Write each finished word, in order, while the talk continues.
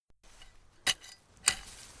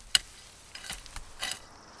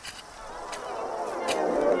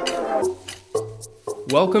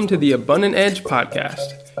Welcome to the Abundant Edge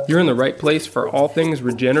podcast. You're in the right place for all things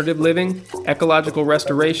regenerative living, ecological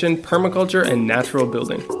restoration, permaculture, and natural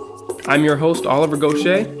building. I'm your host, Oliver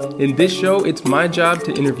Gaucher. In this show, it's my job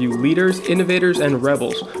to interview leaders, innovators, and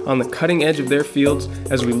rebels on the cutting edge of their fields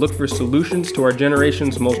as we look for solutions to our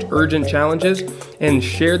generation's most urgent challenges and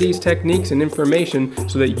share these techniques and information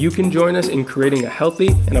so that you can join us in creating a healthy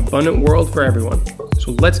and abundant world for everyone.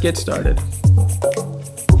 So let's get started.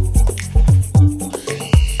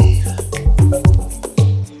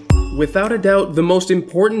 Without a doubt, the most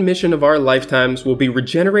important mission of our lifetimes will be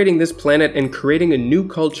regenerating this planet and creating a new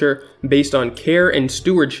culture based on care and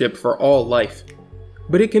stewardship for all life.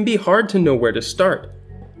 But it can be hard to know where to start.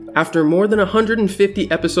 After more than 150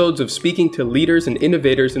 episodes of speaking to leaders and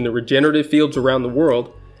innovators in the regenerative fields around the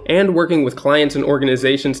world, and working with clients and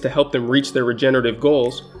organizations to help them reach their regenerative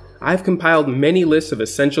goals, I've compiled many lists of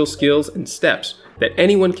essential skills and steps that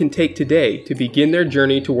anyone can take today to begin their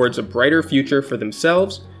journey towards a brighter future for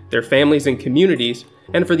themselves, their families and communities,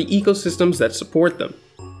 and for the ecosystems that support them.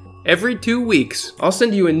 Every 2 weeks, I'll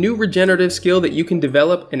send you a new regenerative skill that you can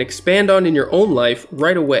develop and expand on in your own life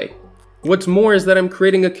right away. What's more is that I'm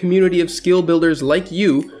creating a community of skill builders like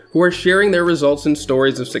you who are sharing their results and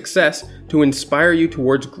stories of success to inspire you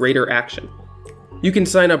towards greater action. You can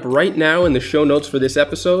sign up right now in the show notes for this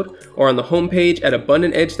episode or on the homepage at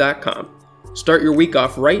abundantedge.com. Start your week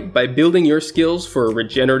off right by building your skills for a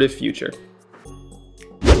regenerative future.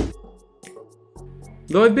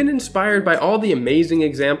 Though I've been inspired by all the amazing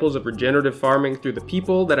examples of regenerative farming through the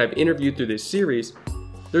people that I've interviewed through this series,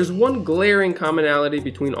 there's one glaring commonality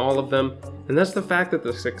between all of them, and that's the fact that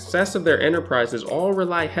the success of their enterprises all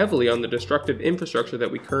rely heavily on the destructive infrastructure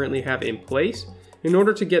that we currently have in place in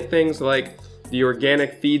order to get things like the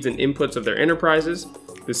organic feeds and inputs of their enterprises,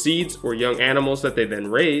 the seeds or young animals that they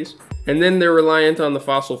then raise, and then they're reliant on the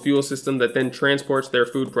fossil fuel system that then transports their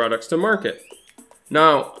food products to market.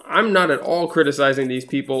 Now, I'm not at all criticizing these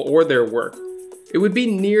people or their work. It would be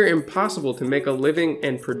near impossible to make a living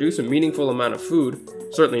and produce a meaningful amount of food,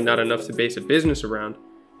 certainly not enough to base a business around,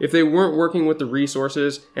 if they weren't working with the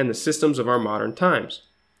resources and the systems of our modern times.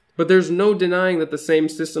 But there's no denying that the same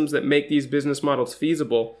systems that make these business models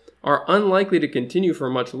feasible are unlikely to continue for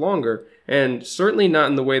much longer, and certainly not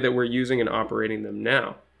in the way that we're using and operating them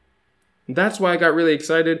now. That's why I got really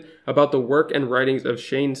excited about the work and writings of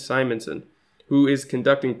Shane Simonsen, who is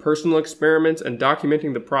conducting personal experiments and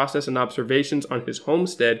documenting the process and observations on his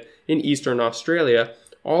homestead in eastern Australia,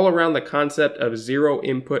 all around the concept of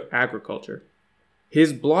zero-input agriculture.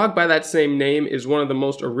 His blog by that same name is one of the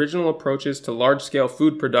most original approaches to large-scale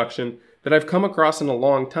food production that I've come across in a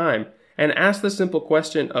long time, and asks the simple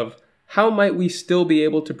question of how might we still be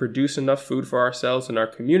able to produce enough food for ourselves and our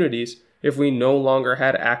communities if we no longer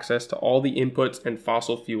had access to all the inputs and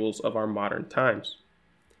fossil fuels of our modern times.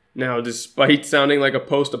 Now, despite sounding like a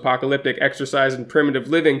post-apocalyptic exercise in primitive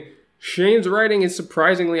living, Shane's writing is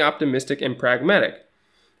surprisingly optimistic and pragmatic.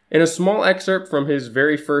 In a small excerpt from his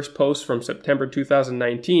very first post from September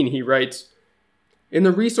 2019, he writes, "In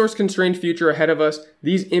the resource-constrained future ahead of us,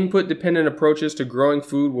 these input-dependent approaches to growing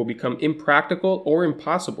food will become impractical or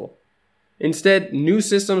impossible. Instead, new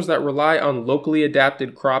systems that rely on locally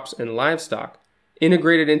adapted crops and livestock,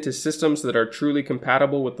 integrated into systems that are truly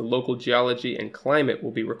compatible with the local geology and climate,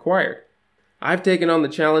 will be required. I've taken on the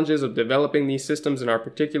challenges of developing these systems in our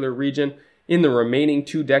particular region in the remaining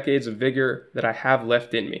 2 decades of vigor that I have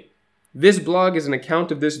left in me. This blog is an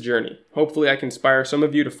account of this journey. Hopefully I can inspire some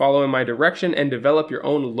of you to follow in my direction and develop your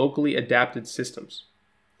own locally adapted systems."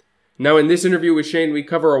 Now, in this interview with Shane, we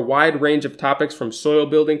cover a wide range of topics from soil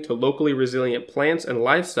building to locally resilient plants and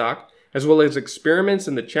livestock, as well as experiments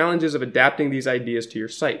and the challenges of adapting these ideas to your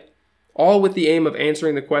site, all with the aim of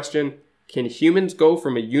answering the question, can humans go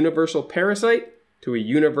from a universal parasite to a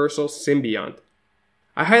universal symbiont?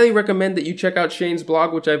 I highly recommend that you check out Shane's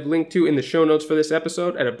blog, which I've linked to in the show notes for this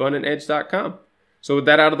episode at abundantedge.com. So with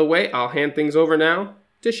that out of the way, I'll hand things over now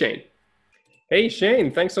to Shane. Hey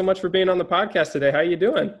Shane, thanks so much for being on the podcast today. How are you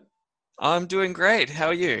doing? I'm doing great. How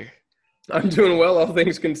are you? I'm doing well, all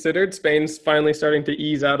things considered. Spain's finally starting to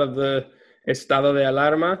ease out of the estado de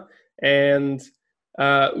alarma. And,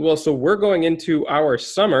 so we're going into our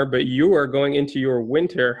summer, but you are going into your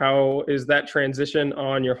winter. How is that transition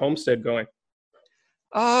on your homestead going?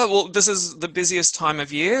 Well, this is the busiest time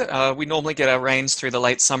of year. We normally get our rains through the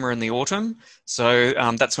late summer and the autumn. So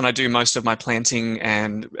that's when I do most of my planting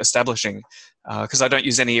and establishing, because I don't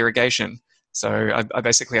use any irrigation. So I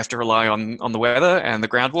basically have to rely on the weather and the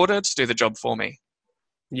groundwater to do the job for me.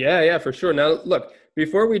 Yeah, for sure. Now, look,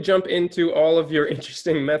 before we jump into all of your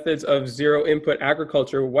interesting methods of zero input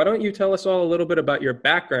agriculture, why don't you tell us all a little bit about your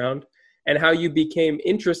background and how you became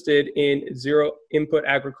interested in zero input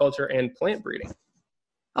agriculture and plant breeding.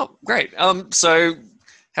 Oh, great. So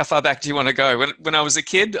how far back do you want to go? When I was a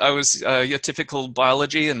kid, I was your typical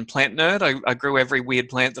biology and plant nerd. I grew every weird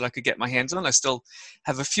plant that I could get my hands on. I still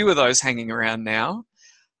have a few of those hanging around now.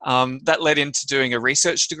 That led into doing a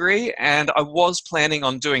research degree, and I was planning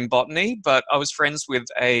on doing botany, but I was friends with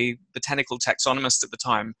a botanical taxonomist at the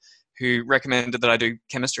time who recommended that I do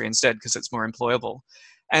chemistry instead because it's more employable.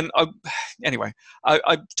 And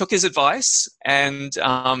I took his advice and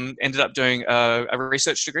ended up doing a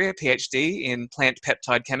research degree, a PhD in plant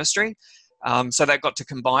peptide chemistry. So that got to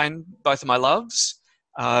combine both of my loves.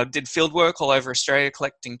 Did field work all over Australia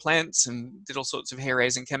collecting plants and did all sorts of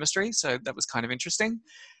hair-raising chemistry. So that was kind of interesting.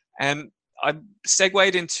 And I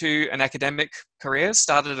segued into an academic career,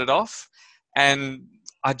 started it off, and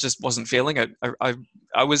I just wasn't feeling it.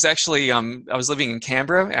 I was actually, I was living in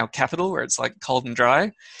Canberra, our capital, where it's like cold and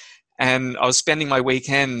dry. And I was spending my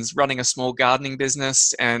weekends running a small gardening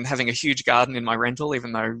business and having a huge garden in my rental,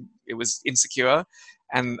 even though it was insecure.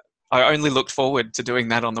 And I only looked forward to doing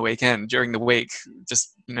that on the weekend. During the week,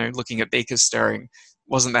 just, looking at beakers stirring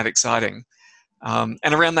wasn't that exciting. And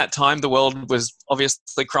around that time, the world was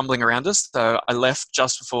obviously crumbling around us. So I left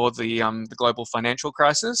just before the global financial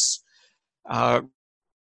crisis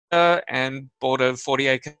and bought a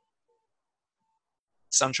 40-acre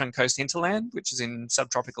Sunshine Coast hinterland, which is in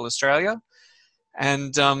subtropical Australia.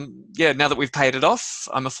 And now that we've paid it off,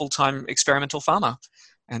 I'm a full-time experimental farmer.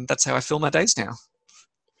 And that's how I fill my days now.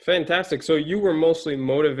 Fantastic. So you were mostly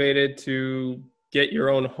motivated to get your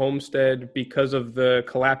own homestead because of the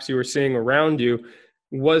collapse you were seeing around you.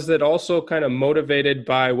 Was it also kind of motivated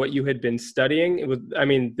by what you had been studying?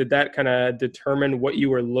 Did that kind of determine what you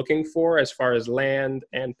were looking for as far as land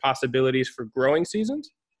and possibilities for growing seasons?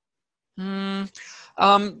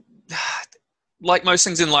 Like most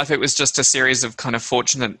things in life, it was just a series of kind of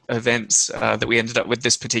fortunate events that we ended up with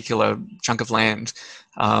this particular chunk of land.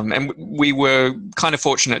 And we were kind of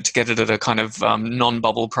fortunate to get it at a kind of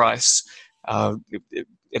non-bubble price.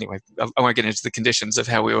 Anyway, I won't get into the conditions of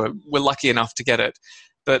how we were lucky enough to get it.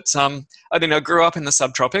 But I grew up in the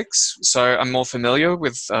subtropics, so I'm more familiar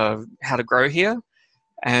with how to grow here.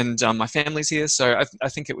 And my family's here, so I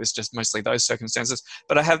think it was just mostly those circumstances.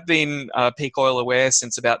 But I have been peak oil aware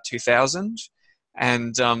since about 2000.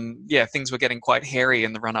 And things were getting quite hairy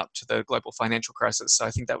in the run-up to the global financial crisis. So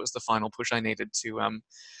I think that was the final push I needed to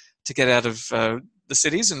get out of the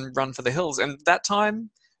cities and run for the hills. And that time,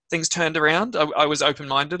 things turned around. I was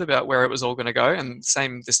open-minded about where it was all going to go, and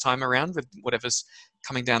same this time around with whatever's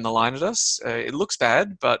coming down the line at us. It looks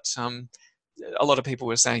bad, but a lot of people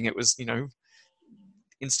were saying it was,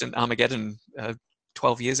 instant Armageddon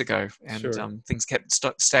 12 years ago, and Sure. Things kept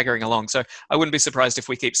staggering along. So I wouldn't be surprised if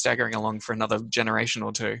we keep staggering along for another generation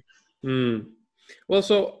or two. Well,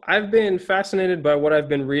 so I've been fascinated by what I've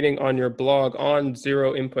been reading on your blog on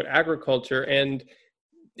zero input agriculture, and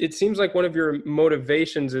it seems like one of your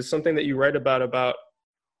motivations is something that you write about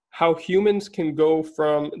how humans can go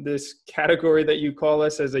from this category that you call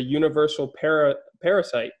us as a universal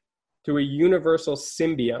parasite to a universal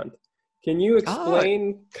symbiont. Can you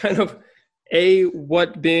explain kind of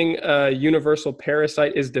what being a universal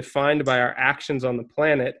parasite is defined by our actions on the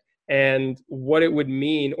planet, and what it would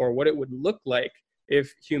mean or what it would look like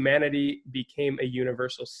if humanity became a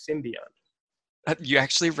universal symbiont? You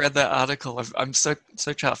actually read that article. I'm so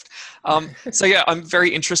chuffed. I'm very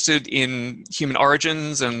interested in human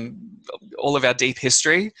origins and all of our deep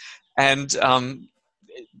history. And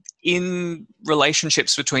in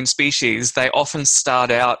relationships between species, they often start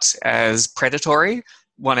out as predatory.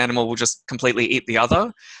 One animal will just completely eat the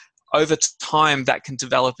other. Over time, that can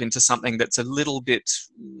develop into something that's a little bit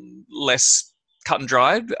less cut and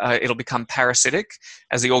dried. It'll become parasitic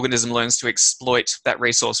as the organism learns to exploit that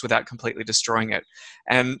resource without completely destroying it.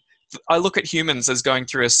 And I look at humans as going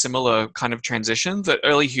through a similar kind of transition, that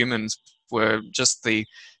early humans were just the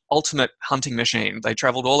ultimate hunting machine. They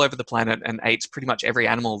traveled all over the planet and ate pretty much every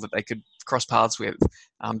animal that they could cross paths with,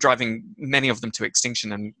 driving many of them to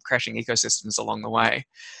extinction and crashing ecosystems along the way.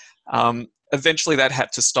 Eventually that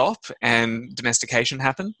had to stop, and domestication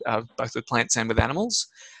happened, both with plants and with animals.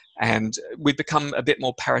 And we've become a bit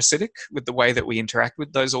more parasitic with the way that we interact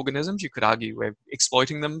with those organisms. You could argue we're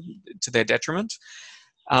exploiting them to their detriment.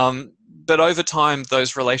 But over time,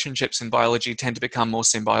 those relationships in biology tend to become more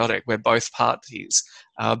symbiotic, where both parties,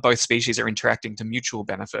 both species are interacting to mutual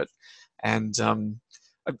benefit. And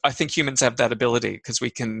I think humans have that ability because we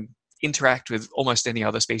can interact with almost any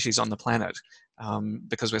other species on the planet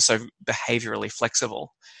because we're so behaviorally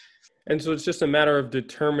flexible. And so it's just a matter of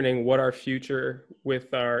determining what our future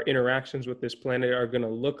with our interactions with this planet are going to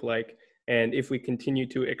look like. and if we continue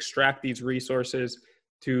to extract these resources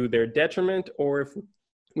to their detriment, or if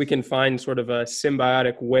we can find sort of a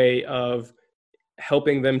symbiotic way of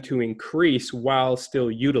helping them to increase while still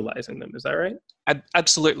utilizing them. Is that right?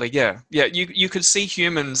 Absolutely, yeah. Yeah, you could see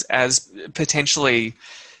humans as potentially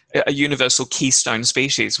a universal keystone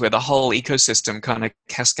species where the whole ecosystem kind of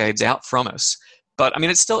cascades out from us. But I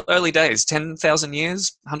mean, it's still early days. 10,000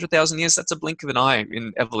 years, 100,000 years, that's a blink of an eye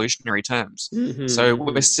in evolutionary terms. So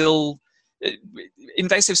we're still,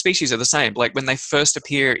 invasive species are the same. Like when they first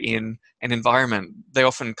appear in an environment, they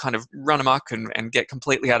often kind of run amok and get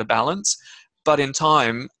completely out of balance. But in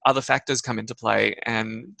time, other factors come into play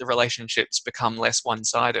and the relationships become less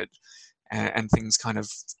one-sided and things kind of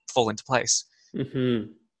fall into place.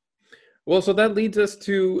 Well, so that leads us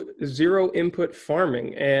to zero input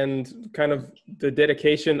farming and kind of the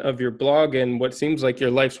dedication of your blog and what seems like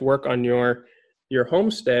your life's work on your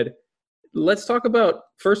homestead. Let's talk about,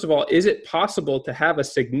 first of all, is it possible to have a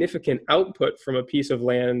significant output from a piece of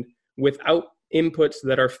land without inputs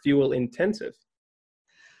that are fuel intensive?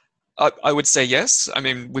 I would say yes. I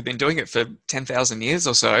mean, we've been doing it for 10,000 years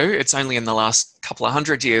or so. It's only in the last couple of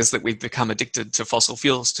hundred years that we've become addicted to fossil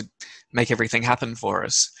fuels to make everything happen for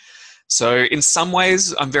us. So in some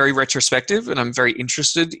ways, I'm very retrospective and I'm very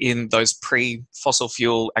interested in those pre-fossil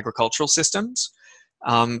fuel agricultural systems.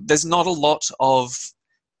 There's not a lot of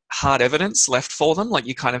hard evidence left for them. Like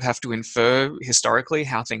you kind of have to infer historically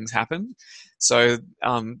how things happen. So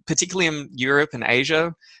particularly in Europe and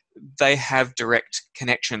Asia, they have direct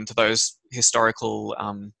connection to those historical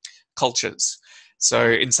cultures. So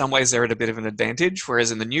in some ways, they're at a bit of an advantage.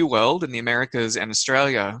 Whereas in the New World, in the Americas and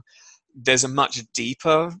Australia, there's a much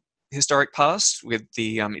deeper historic past with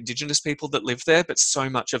the indigenous people that lived there, but so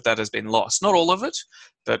much of that has been lost. Not all of it,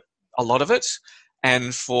 but a lot of it.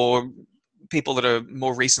 And for people that are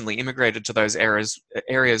more recently immigrated to those areas,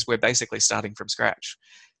 we're basically starting from scratch.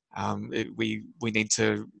 We need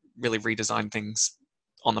to really redesign things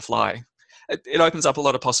on the fly. It opens up a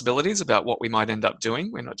lot of possibilities about what we might end up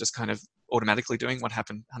doing. We're not just kind of automatically doing what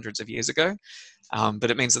happened hundreds of years ago, but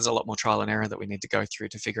it means there's a lot more trial and error that we need to go through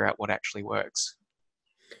to figure out what actually works.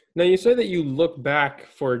 Now, you say that you look back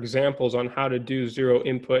for examples on how to do zero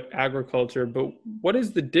input agriculture, but what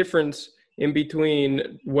is the difference in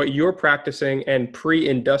between what you're practicing and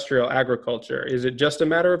pre-industrial agriculture? Is it just a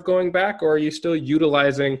matter of going back, or are you still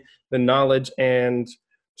utilizing the knowledge and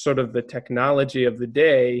sort of the technology of the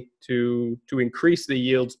day to increase the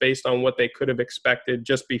yields based on what they could have expected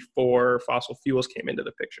just before fossil fuels came into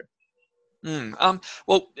the picture?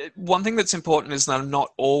 Well, one thing that's important is that I'm not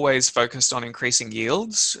always focused on increasing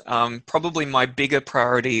yields. Probably my bigger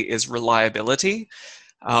priority is reliability.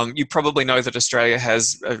 You probably know that Australia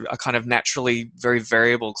has a kind of naturally very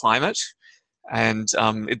variable climate, and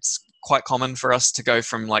it's quite common for us to go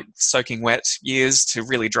from like soaking wet years to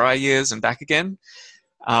really dry years and back again.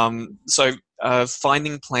 So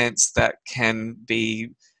finding plants that can be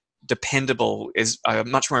dependable is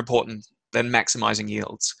much more important than maximizing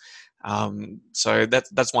yields. So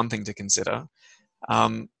that's one thing to consider.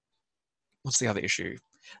 What's the other issue?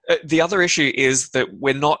 The other issue is that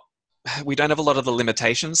we don't have a lot of the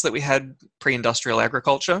limitations that we had pre-industrial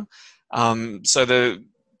agriculture. So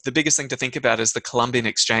the biggest thing to think about is the Columbian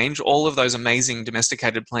exchange, all of those amazing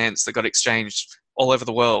domesticated plants that got exchanged all over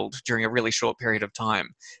the world during a really short period of time,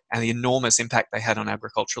 and the enormous impact they had on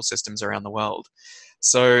agricultural systems around the world.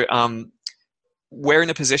 So we're in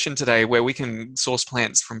a position today where we can source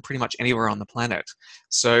plants from pretty much anywhere on the planet.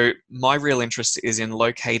 So my real interest is in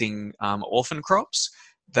locating orphan crops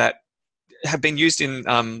that have been used in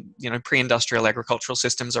pre-industrial agricultural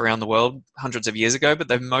systems around the world hundreds of years ago, but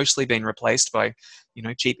they've mostly been replaced by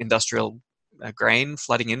cheap industrial grain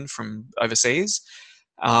flooding in from overseas,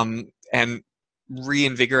 and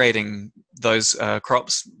reinvigorating those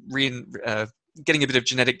crops, getting a bit of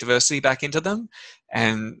genetic diversity back into them,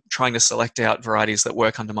 and trying to select out varieties that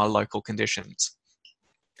work under my local conditions.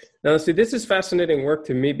 Now, see, this is fascinating work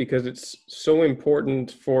to me because it's so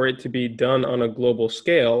important for it to be done on a global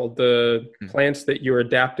scale. The plants that you're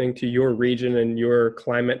adapting to your region and your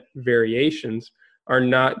climate variations are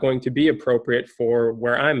not going to be appropriate for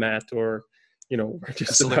where I'm at, or just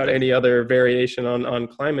Absolutely. about any other variation on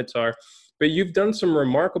climates are. But you've done some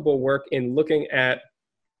remarkable work in looking at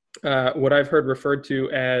what I've heard referred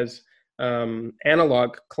to as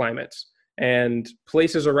analog climates and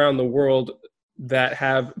places around the world that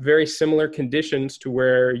have very similar conditions to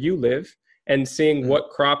where you live, and seeing what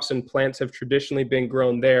crops and plants have traditionally been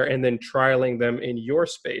grown there and then trialing them in your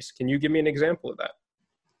space. Can you give me an example of that?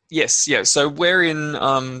 Yes, yeah. So we're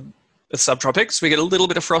in the subtropics. We get a little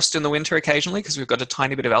bit of frost in the winter occasionally because we've got a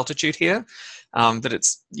tiny bit of altitude here, but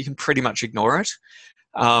you can pretty much ignore it.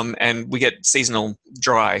 And we get seasonal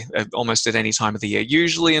dry almost at any time of the year,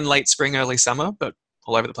 usually in late spring, early summer, but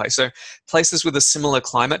all over the place. So places with a similar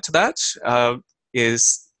climate to that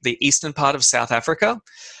is the eastern part of South Africa.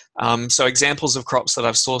 So examples of crops that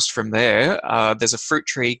I've sourced from there, there's a fruit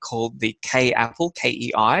tree called the K apple,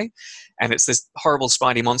 Kei, and it's this horrible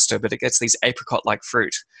spiny monster, but it gets these apricot-like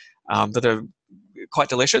fruit that are quite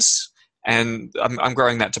delicious. And I'm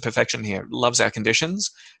growing that to perfection here. Loves our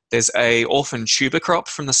conditions. There's a orphan tuber crop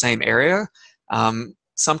from the same area,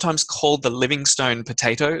 sometimes called the Livingstone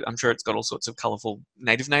potato. I'm sure it's got all sorts of colourful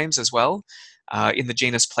native names as well, in the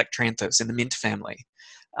genus Plectranthus, in the mint family.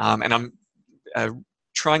 And I'm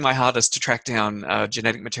trying my hardest to track down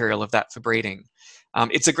genetic material of that for breeding.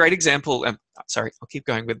 It's a great example. Sorry, I'll keep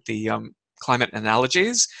going with the climate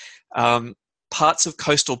analogies. Parts of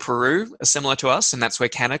coastal Peru are similar to us, and that's where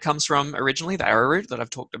canna comes from originally, the arrowroot that I've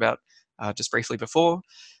talked about just briefly before.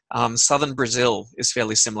 Southern Brazil is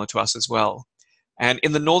fairly similar to us as well. And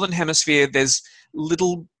in the northern hemisphere, there's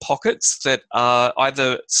little pockets that are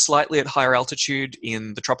either slightly at higher altitude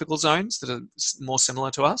in the tropical zones that are more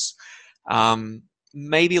similar to us.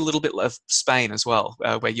 Maybe a little bit of Spain as well,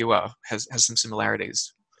 where you are, has some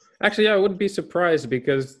similarities. Actually, yeah, I wouldn't be surprised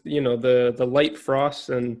because, the light frosts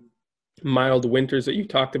and mild winters that you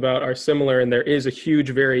talked about are similar, and there is a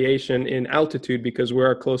huge variation in altitude because we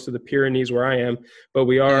are close to the Pyrenees where I am, but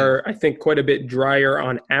we are, I think, quite a bit drier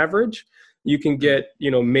on average. You can get,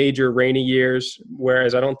 major rainy years,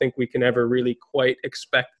 whereas I don't think we can ever really quite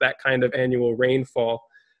expect that kind of annual rainfall.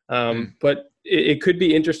 But it could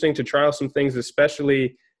be interesting to trial some things,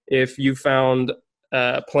 especially if you found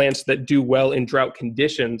plants that do well in drought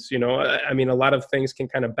conditions. I mean, a lot of things can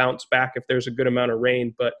kind of bounce back if there's a good amount of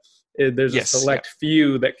rain, but there's a select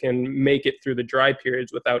few that can make it through the dry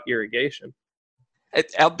periods without irrigation.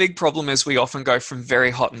 Our big problem is we often go from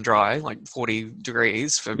very hot and dry, like 40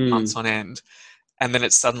 degrees for months on end, and then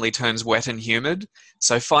it suddenly turns wet and humid.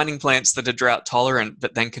 So finding plants that are drought tolerant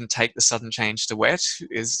but then can take the sudden change to wet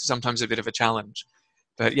is sometimes a bit of a challenge.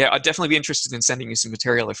 But yeah, I'd definitely be interested in sending you some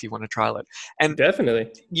material if you want to trial it. And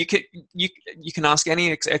definitely, you can ask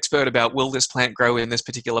any expert about, will this plant grow in this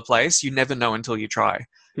particular place? You never know until you try.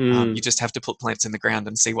 You just have to put plants in the ground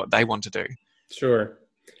and see what they want to do. Sure.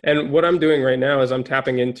 And what I'm doing right now is I'm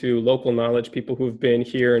tapping into local knowledge, people who've been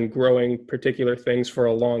here and growing particular things for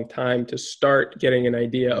a long time to start getting an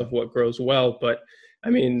idea of what grows well. But I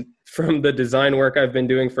mean, from the design work I've been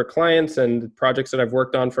doing for clients and projects that I've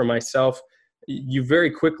worked on for myself, you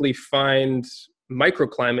very quickly find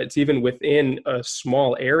microclimates even within a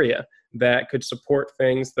small area that could support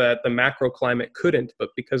things that the macroclimate couldn't. But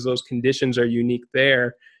because those conditions are unique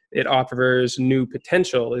there, it offers new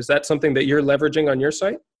potential. Is that something that you're leveraging on your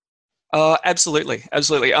site? Absolutely.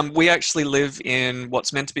 We actually live in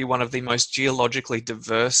what's meant to be one of the most geologically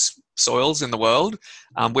diverse soils in the world.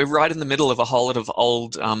 We're right in the middle of a whole lot of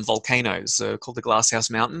old volcanoes called the Glasshouse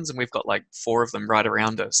Mountains, and we've got like 4 of them right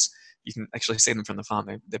around us. You can actually see them from the farm.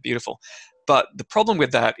 They're beautiful. But the problem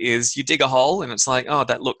with that is you dig a hole and it's like, oh,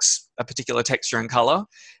 that looks a particular texture and color.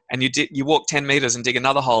 And you walk 10 meters and dig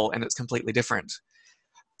another hole and it's completely different.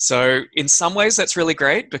 So in some ways that's really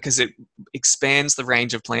great because it expands the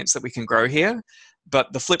range of plants that we can grow here.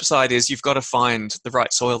 But the flip side is you've got to find the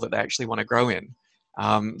right soil that they actually want to grow in.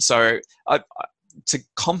 To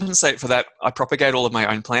compensate for that, I propagate all of my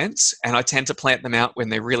own plants, and I tend to plant them out when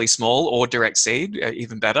they're really small or direct seed,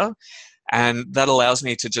 even better. And that allows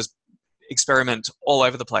me to just experiment all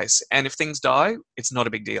over the place. And if things die, it's not a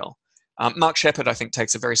big deal. Mark Shepard, I think,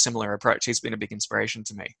 takes a very similar approach. He's been a big inspiration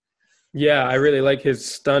to me. Yeah, I really like his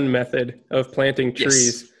stun method of planting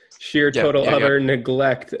trees. Yes. Sheer total utter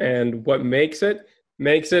neglect, and what makes it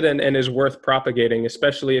and is worth propagating,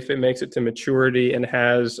 especially if it makes it to maturity and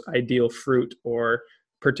has ideal fruit or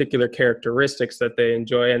particular characteristics that they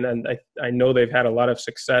enjoy. And I know they've had a lot of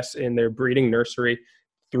success in their breeding nursery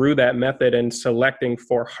through that method and selecting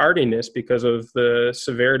for hardiness because of the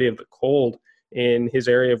severity of the cold in his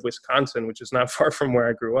area of Wisconsin, which is not far from where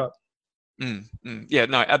I grew up. Yeah,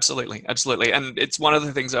 no, absolutely. And it's one of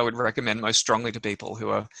the things I would recommend most strongly to people who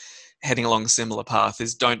are heading along a similar path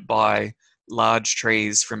is don't buy large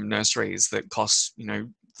trees from nurseries that cost,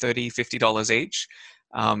 $30, $50 each,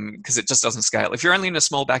 because it just doesn't scale. If you're only in a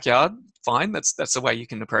small backyard, fine, that's the way you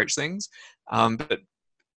can approach things. But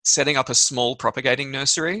setting up a small propagating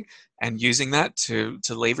nursery and using that to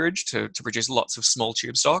leverage to produce lots of small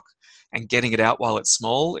tube stock and getting it out while it's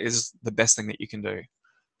small is the best thing that you can do.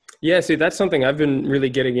 Yeah, see, that's something I've been really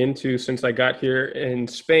getting into since I got here in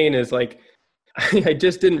Spain is like, I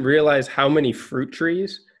just didn't realize how many fruit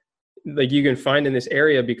trees like you can find in this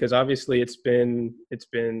area, because obviously it's been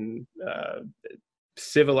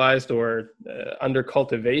civilized or under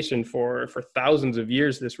cultivation for thousands of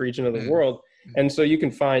years, this region of the Mm. world. Mm. And so you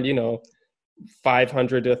can find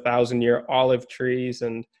 500 to 1,000 year olive trees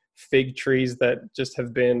and fig trees that just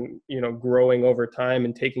have been growing over time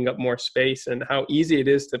and taking up more space, and how easy it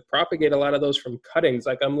is to propagate a lot of those from cuttings.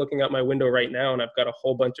 Like, I'm looking out my window right now and I've got a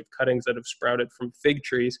whole bunch of cuttings that have sprouted from fig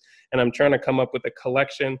trees, and I'm trying to come up with a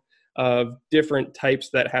collection of different types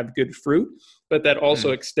that have good fruit, but that also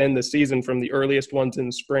Mm. extend the season from the earliest ones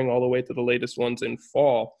in spring all the way to the latest ones in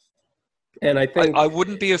fall. And I I think,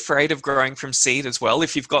 wouldn't be afraid of growing from seed as well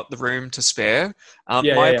if you've got the room to spare. yeah, My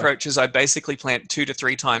yeah, yeah, approach is I basically plant 2 to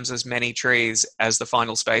 3 times as many trees as the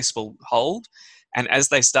final space will hold. And as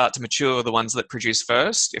they start to mature, the ones that produce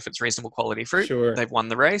first, if it's reasonable quality fruit, sure. they've won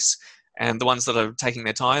the race. And the ones that are taking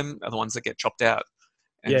their time are the ones that get chopped out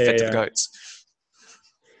Yeah, and yeah, fed to the yeah. goats.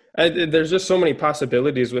 There's just so many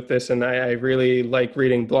possibilities with this, and I really like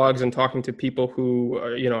reading blogs and talking to people who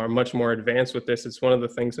are much more advanced with this. It's one of the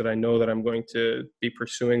things that I know that I'm going to be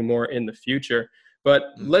pursuing more in the future. But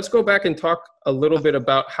Mm. let's go back and talk a little bit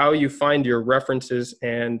about how you find your references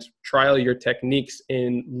and trial your techniques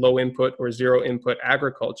in low input or zero input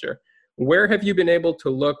agriculture. Where have you been able to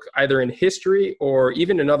look, either in history or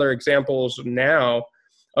even in other examples now,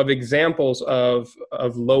 of examples of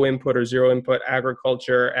low input or zero input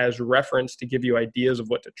agriculture as reference to give you ideas of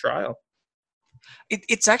what to trial?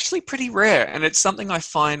 It's actually pretty rare, and it's something I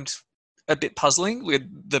find a bit puzzling with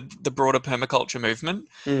the broader permaculture movement.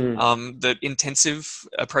 Mm, That intensive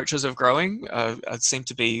approaches of growing seem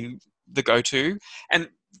to be the go-to, and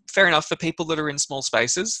fair enough for people that are in small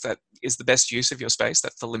spaces. That is the best use of your space.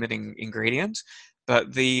 That's the limiting ingredient.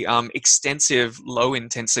 But the extensive,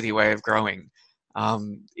 low-intensity way of growing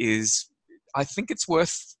is, I think, it's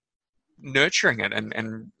worth nurturing it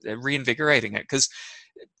and reinvigorating it, because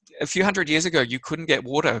a few hundred years ago, you couldn't get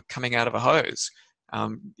water coming out of a hose.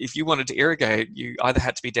 If you wanted to irrigate, you either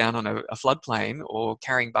had to be down on a floodplain or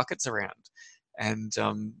carrying buckets around. And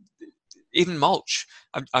even mulch,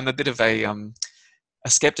 I'm a bit of a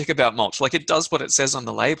skeptic about mulch. Like, it does what it says on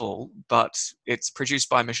the label, but it's produced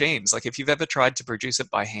by machines. Like, if you've ever tried to produce it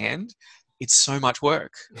by hand, it's so much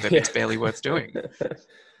work that yeah. it's barely worth doing.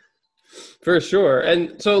 For sure.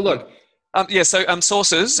 And so Mm. look,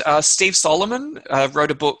 Sources. Steve Solomon wrote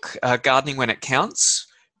a book, Gardening When It Counts,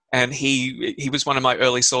 and he was one of my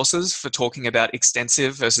early sources for talking about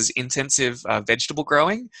extensive versus intensive vegetable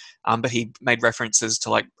growing. But he made references to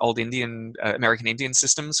like old American Indian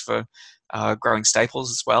systems for growing staples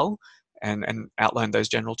as well, and outlined those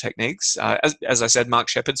general techniques. As I said, Mark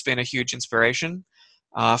Shepard's been a huge inspiration.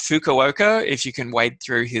 Fukuoka, if you can wade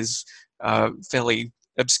through his fairly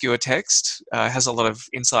obscure text, has a lot of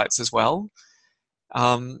insights as well.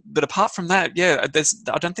 But apart from that, yeah,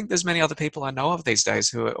 I don't think there's many other people I know of these days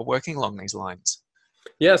who are working along these lines.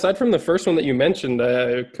 yeah, aside from the first one that you mentioned,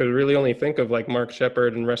 I could really only think of like Mark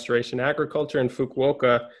Shepard and Restoration Agriculture and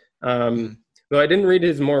Fukuoka. Mm. Though I didn't read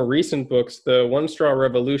his more recent books, the One Straw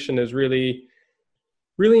Revolution is really,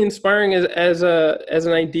 really inspiring as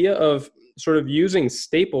an idea of sort of using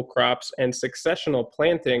staple crops and successional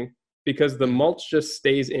planting, because the Mm. mulch just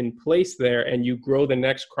stays in place there and you grow the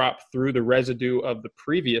next crop through the residue of the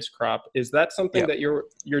previous crop. Is that something Yeah. that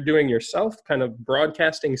you're doing yourself, kind of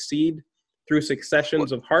broadcasting seed through Well,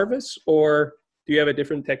 successions of harvests, or do you have a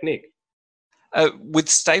different technique? with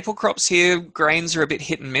staple crops here, grains are a bit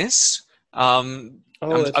hit and miss. Oh,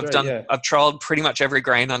 that's right. Yeah. I've trialed pretty much every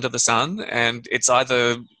grain under the sun, and it's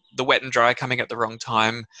either the wet and dry coming at the wrong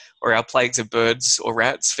time, or our plagues of birds or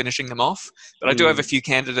rats finishing them off. But I do have a Mm. few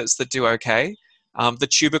candidates that do okay. The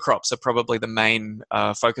tuber crops are probably the main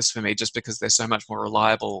focus for me, just because they're so much more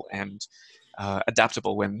reliable and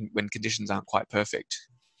adaptable when conditions aren't quite perfect.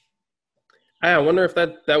 I wonder if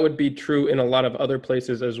that would be true in a lot of other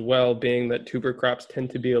places as well, being that tuber crops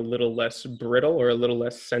tend to be a little less brittle or a little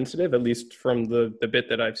less sensitive, at least from the bit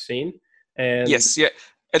that I've seen. And Yes, yeah.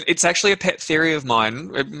 It's actually a pet theory of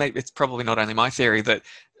mine. It's probably not only my theory that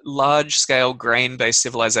large-scale grain-based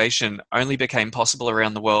civilization only became possible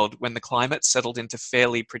around the world when the climate settled into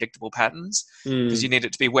fairly predictable patterns, because you mm, need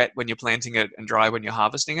it to be wet when you're planting it and dry when you're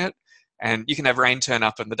harvesting it. And you can have rain turn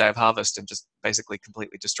up on the day of harvest and just basically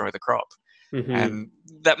completely destroy the crop. hmm. And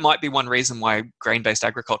that might be one reason why grain-based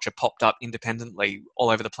agriculture popped up independently all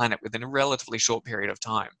over the planet within a relatively short period of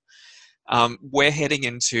time. We're heading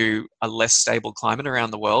into a less stable climate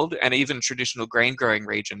around the world, and even traditional grain growing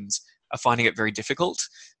regions are finding it very difficult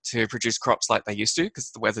to produce crops like they used to,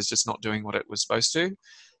 because the weather's just not doing what it was supposed to.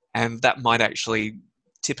 And that might actually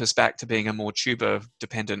tip us back to being a more tuber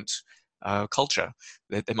dependent culture.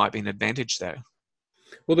 There might be an advantage there.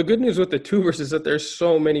 Well, the good news with the tubers is that there's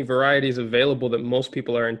so many varieties available that most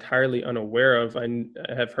people are entirely unaware of. I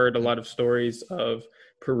have heard a lot of stories of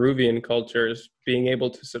Peruvian cultures being able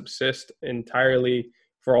to subsist entirely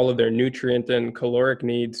for all of their nutrient and caloric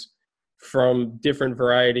needs from different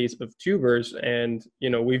varieties of tubers. And,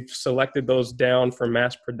 we've selected those down for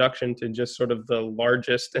mass production to just sort of the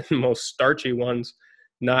largest and most starchy ones,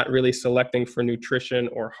 not really selecting for nutrition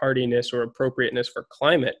or hardiness or appropriateness for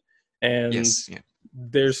climate. And Yes, yeah.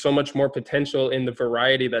 there's so much more potential in the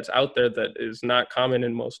variety that's out there that is not common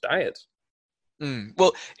in most diets.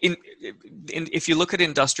 Well, if you look at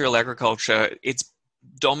industrial agriculture, it's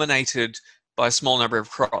dominated by a small number of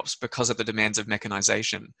crops because of the demands of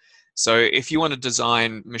mechanization. So if you want to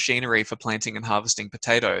design machinery for planting and harvesting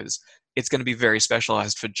potatoes, it's going to be very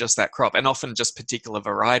specialized for just that crop, and often just particular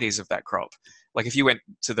varieties of that crop. Like if you went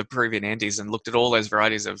to the Peruvian Andes and looked at all those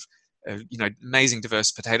varieties of amazing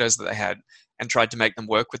diverse potatoes that they had and tried to make them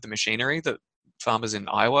work with the machinery that farmers in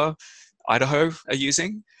Idaho are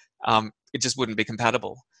using, it just wouldn't be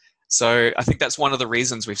compatible. So I think that's one of the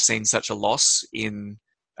reasons we've seen such a loss in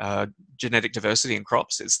genetic diversity in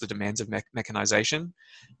crops. It's the demands of mechanization.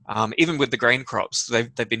 Even with the grain crops,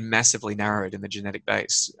 they've been massively narrowed in the genetic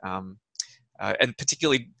base, and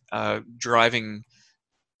particularly driving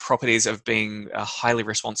properties of being highly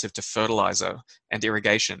responsive to fertilizer and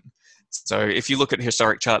irrigation. So if you look at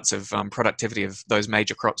historic charts of productivity of those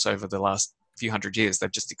major crops over the last few hundred years,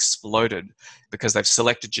 they've just exploded because they've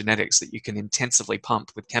selected genetics that you can intensively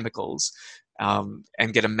pump with chemicals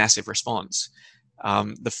and get a massive response.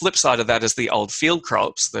 The flip side of that is the old field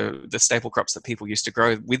crops, the staple crops that people used to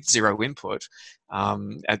grow with zero input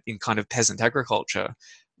in kind of peasant agriculture,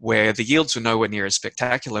 where the yields were nowhere near as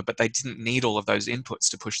spectacular, but they didn't need all of those inputs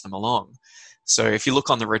to push them along. So if you look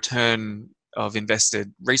on the return of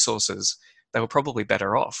invested resources, they were probably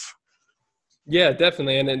better off. Yeah,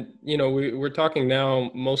 definitely. And then, we're talking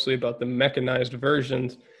now mostly about the mechanized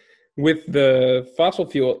versions. With the fossil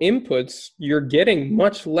fuel inputs, you're getting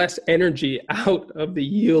much less energy out of the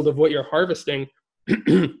yield of what you're harvesting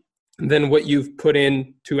than what you've put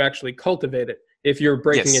in to actually cultivate it. If you're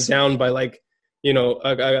breaking it down by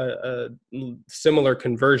a similar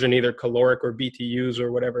conversion, either caloric or BTUs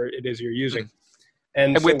or whatever it is you're using.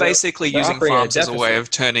 And so we're basically using farms as a way of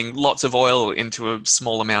turning lots of oil into a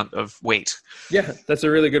small amount of wheat. Yeah, that's a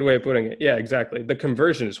really good way of putting it. Yeah, exactly. The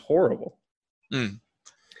conversion is horrible.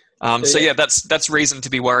 So yeah, that's reason to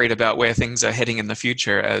be worried about where things are heading in the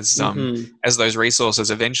future as those resources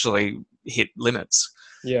eventually hit limits.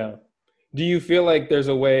 Yeah. Do you feel like there's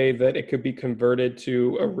a way that it could be converted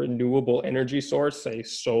to a renewable energy source, say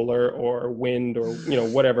solar or wind or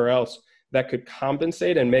whatever else, that could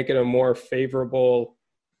compensate and make it a more favorable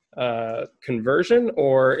conversion?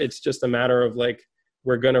 Or it's just a matter of like,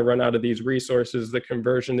 we're going to run out of these resources, the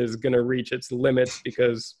conversion is going to reach its limits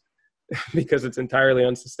because it's entirely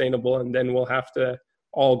unsustainable, and then we'll have to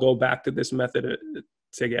all go back to this method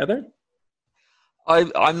together?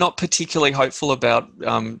 I'm not particularly hopeful about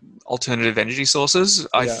alternative energy sources.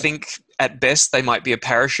 I think at best they might be a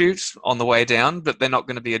parachute on the way down, but they're not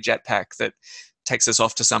going to be a jetpack that takes us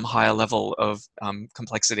off to some higher level of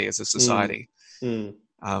complexity as a society. And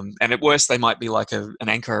at worst, they might be like an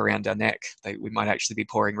anchor around our neck. We might actually be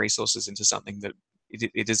pouring resources into something that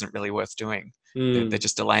it isn't really worth doing. They're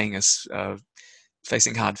just delaying us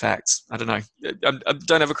facing hard facts. I don't know. I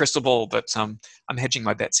don't have a crystal ball, but I'm hedging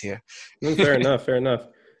my bets here. Fair enough.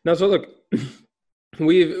 Now, so look,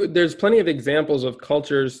 there's plenty of examples of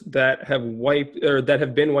cultures that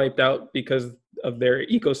have been wiped out because of their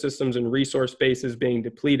ecosystems and resource bases being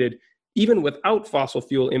depleted, even without fossil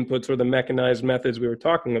fuel inputs or the mechanized methods we were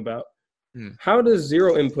talking about. How does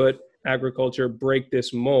zero input agriculture break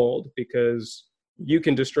this mold? Because you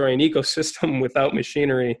can destroy an ecosystem without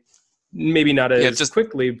machinery, maybe not as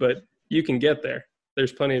quickly, but you can get there.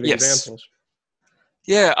 There's plenty of examples.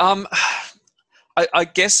 Yeah, I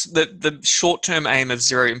guess that the short-term aim of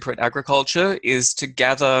zero-input agriculture is to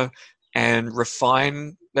gather and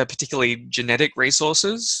refine particularly genetic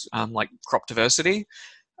resources, like crop diversity,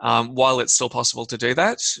 while it's still possible to do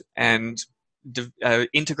that, and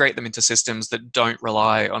integrate them into systems that don't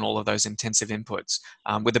rely on all of those intensive inputs,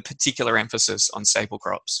 with a particular emphasis on staple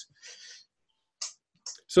crops.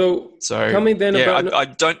 So tell me then about...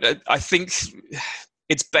 I think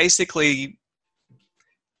it's basically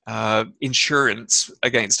insurance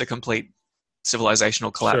against a complete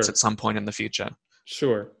civilizational collapse at some point in the future.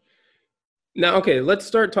 Sure. Now, okay, let's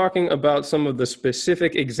start talking about some of the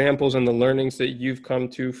specific examples and the learnings that you've come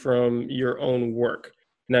to from your own work.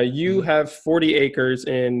 Now, you have 40 acres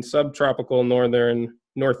in subtropical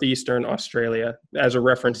northeastern Australia as a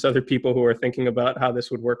reference to other people who are thinking about how this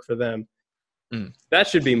would work for them. Mm. That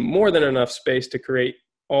should be more than enough space to create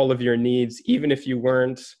all of your needs, even if you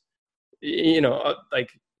weren't, like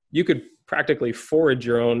you could practically forage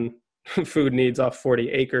your own food needs off 40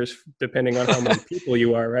 acres, depending on how many people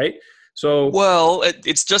you are, right? So, Well,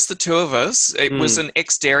 it's just the two of us. It was mm, an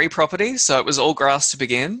ex-dairy property, so it was all grass to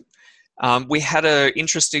begin. We had an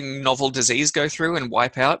interesting novel disease go through and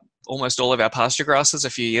wipe out almost all of our pasture grasses a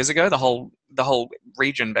few years ago. The whole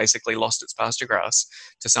region basically lost its pasture grass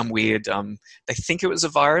to some weird. They think it was a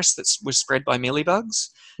virus that was spread by mealybugs.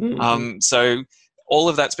 mm-hmm. So all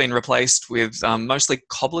of that's been replaced with mostly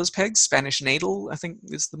cobbler's pegs. Spanish needle, I think,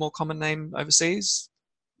 is the more common name overseas.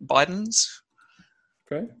 Biden's,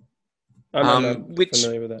 Okay. I'm not which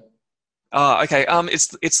familiar with that. Okay.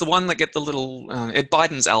 It's the one that get the little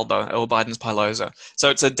Biden's alba or Biden's pilosa. So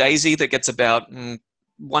it's a daisy that gets about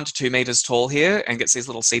 1 to 2 meters tall here and gets these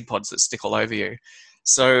little seed pods that stick all over you.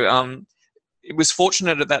 So it was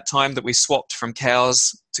fortunate at that time that we swapped from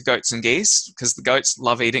cows to goats and geese because the goats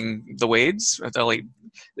love eating the weeds.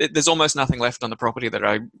 There's almost nothing left on the property that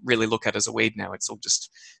I really look at as a weed now. It's all just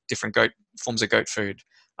different goat forms of goat food,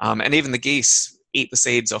 and even the geese eat the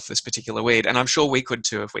seeds off this particular weed, and I'm sure we could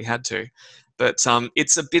too if we had to. But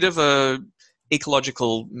it's a bit of a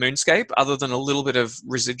ecological moonscape, other than a little bit of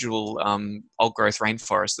residual old growth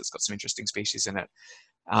rainforest that's got some interesting species in it.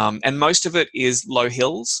 And most of it is low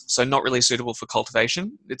hills, so not really suitable for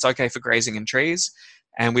cultivation. It's okay for grazing and trees.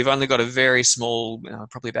 And we've only got a very small,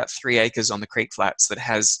 probably about 3 acres on the creek flats that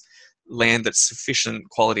has land that's sufficient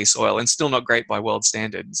quality soil and still not great by world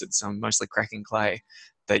standards. It's mostly cracking clay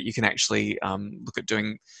that you can actually look at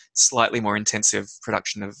doing slightly more intensive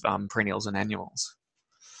production of perennials and annuals.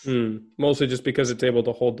 Mostly just because it's able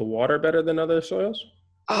to hold the water better than other soils?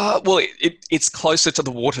 Well, it's closer to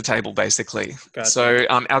the water table, basically. Gotcha. So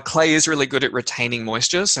our clay is really good at retaining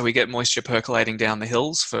moisture. So we get moisture percolating down the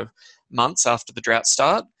hills for months after the drought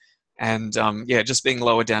start. And just being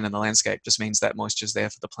lower down in the landscape just means that moisture is there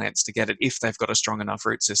for the plants to get it if they've got a strong enough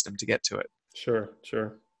root system to get to it. Sure.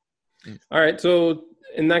 Mm. All right. So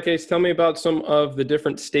in that case, tell me about some of the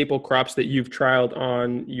different staple crops that you've trialed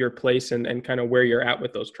on your place and kind of where you're at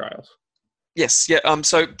with those trials. Yes, yeah.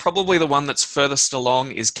 So probably the one that's furthest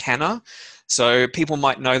along is canna. So people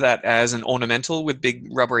might know that as an ornamental with big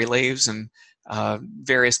rubbery leaves and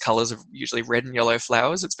various colors of usually red and yellow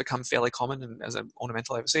flowers. It's become fairly common as an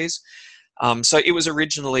ornamental overseas. So it was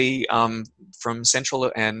originally from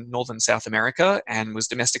Central and Northern South America and was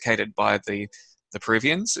domesticated by the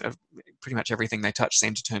Peruvians. Pretty much everything they touch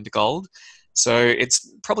seemed to turn to gold. So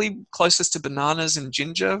it's probably closest to bananas and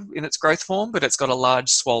ginger in its growth form, but it's got a large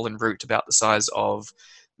swollen root about the size of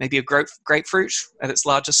maybe a grapefruit at its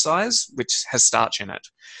largest size, which has starch in it.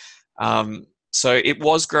 So it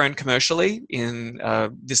was grown commercially in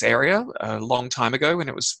this area a long time ago when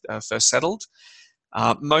it was first settled,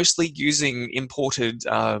 mostly using imported,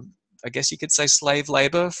 I guess you could say, slave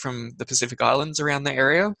labor from the Pacific Islands around the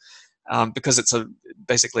area. Because it's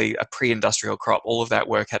basically a pre-industrial crop, all of that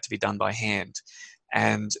work had to be done by hand.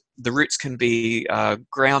 And the roots can be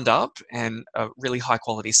ground up and a really high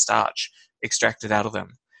quality starch extracted out of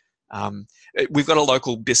them. We've got a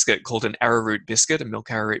local biscuit called an arrowroot biscuit, a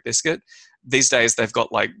milk arrowroot biscuit. These days they've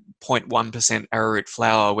got like 0.1% arrowroot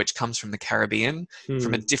flour, which comes from the Caribbean,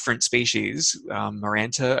 from a different species,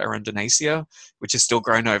 Maranta arundinacea, which is still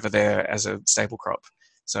grown over there as a staple crop.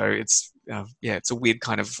 So it's a weird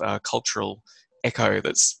kind of cultural echo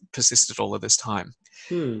that's persisted all of this time.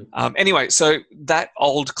 Anyway, so that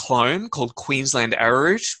old clone called Queensland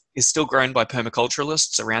arrowroot is still grown by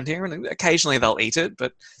permaculturalists around here, and occasionally they'll eat it,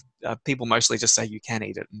 but people mostly just say you can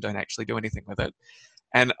eat it and don't actually do anything with it.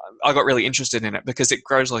 And I got really interested in it because it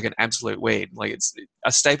grows like an absolute weed. Like it's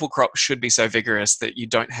a staple crop should be so vigorous that you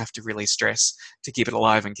don't have to really stress to keep it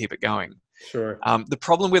alive and keep it going. Sure. The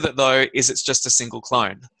problem with it, though, is it's just a single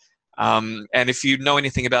clone. And if you know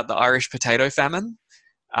anything about the Irish potato famine,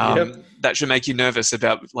 that should make you nervous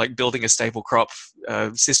about like building a staple crop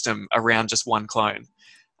system around just one clone.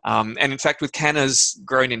 And in fact, with cannas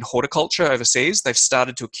grown in horticulture overseas, they've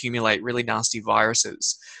started to accumulate really nasty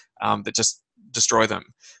viruses that just destroy them.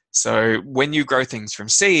 So when you grow things from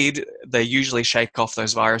seed, they usually shake off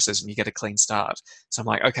those viruses and you get a clean start. So I'm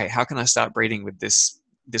like, okay, how can I start breeding with this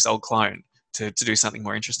old clone to do something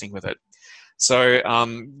more interesting with it? So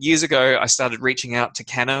years ago, I started reaching out to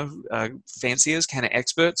canna fanciers, canna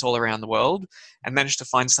experts all around the world, and managed to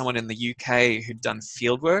find someone in the UK who'd done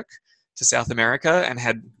field work to South America and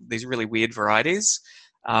had these really weird varieties.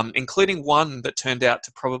 including one that turned out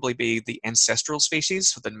to probably be the ancestral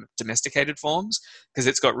species for the domesticated forms, because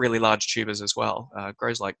it's got really large tubers as well.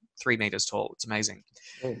 Grows like 3 meters tall. It's amazing.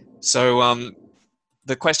 Oh. So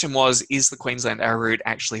the question was, is the Queensland arrowroot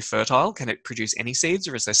actually fertile? Can it produce any seeds,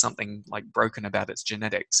 or is there something like broken about its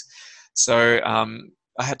genetics? So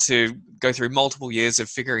I had to go through multiple years of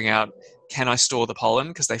figuring out, can I store the pollen?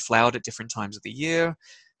 Because they flowered at different times of the year.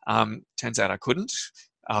 Turns out I couldn't,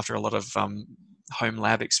 after a lot of home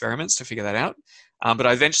lab experiments to figure that out. But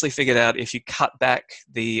I eventually figured out if you cut back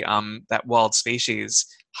that wild species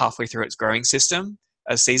halfway through its growing season,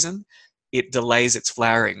 it delays its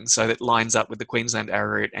flowering, so that it lines up with the Queensland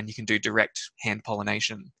arrowroot, and you can do direct hand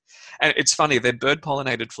pollination. And it's funny, they're bird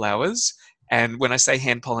pollinated flowers. And when I say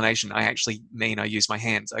hand pollination, I actually mean I use my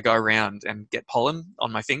hands. I go around and get pollen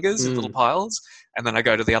on my fingers in little piles, and then I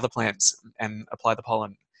go to the other plants and apply the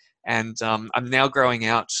pollen. And I'm now growing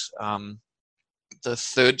out the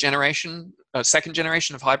second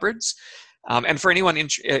generation of hybrids. And for anyone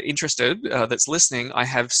interested that's listening, I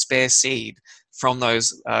have spare seed from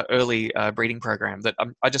those early breeding program that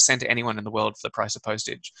I just send to anyone in the world for the price of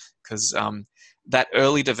postage, because that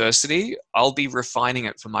early diversity, I'll be refining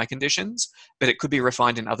it for my conditions, but it could be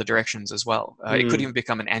refined in other directions as well. It could even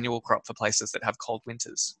become an annual crop for places that have cold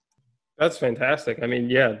winters. That's fantastic. I mean,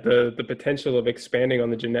 yeah, the potential of expanding on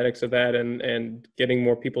the genetics of that and getting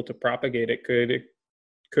more people to propagate it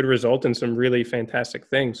could result in some really fantastic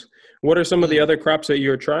things. What are some of the other crops that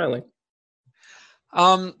you're trialing?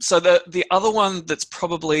 So the other one that's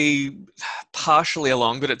probably partially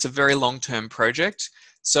along, but it's a very long-term project.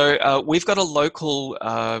 So we've got a local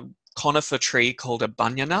conifer tree called a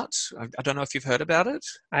bunya nut. I don't know if you've heard about it.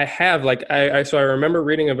 I have, so I remember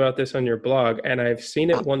reading about this on your blog, and I've seen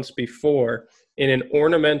it once before in an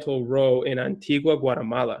ornamental row in Antigua,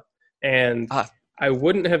 Guatemala. And I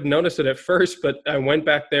wouldn't have noticed it at first, but I went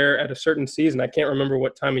back there at a certain season. I can't remember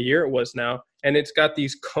what time of year it was now. And it's got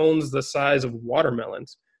these cones the size of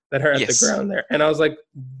watermelons that are at the ground there. And I was like,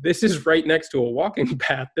 this is right next to a walking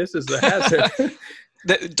path. This is the hazard.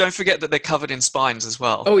 Don't forget that they're covered in spines as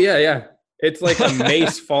well. Oh, yeah. It's like a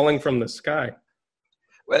mace falling from the sky.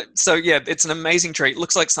 So, yeah, it's an amazing tree. It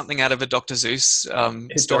looks like something out of a Dr. Seuss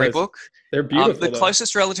storybook. They're beautiful. The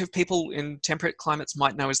closest relative people in temperate climates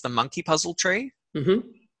might know is the monkey puzzle tree.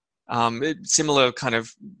 Similar kind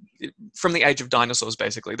of from the age of dinosaurs,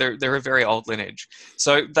 basically. They're a very old lineage.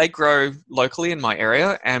 So they grow locally in my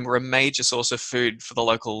area and were a major source of food for the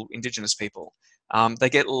local indigenous people. They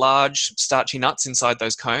get large starchy nuts inside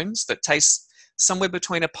those cones that taste somewhere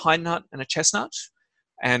between a pine nut and a chestnut.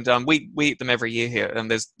 And we eat them every year here,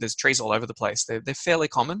 and there's trees all over the place. They're fairly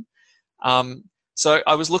common. So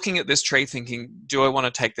I was looking at this tree thinking, do I want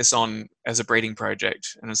to take this on as a breeding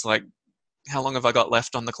project? And it's like, how long have I got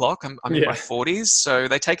left on the clock? I'm in my 40s, so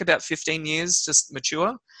they take about 15 years to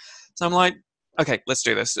mature. So I'm like, okay, let's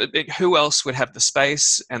do this. Who else would have the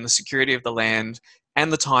space and the security of the land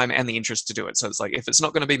and the time and the interest to do it? So it's like, if it's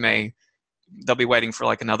not going to be me, they'll be waiting for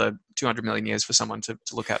like another 200 million years for someone to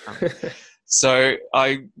look at them. So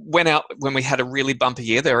I went out when we had a really bumper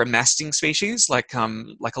year. They're a masting species, like a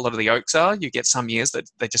lot of the oaks are. You get some years that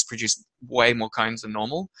they just produce way more cones than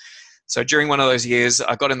normal. So during one of those years,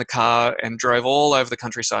 I got in the car and drove all over the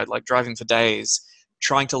countryside, like driving for days,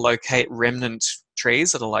 trying to locate remnant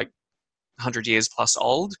trees that are like 100 years plus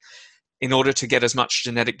old in order to get as much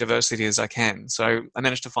genetic diversity as I can. So I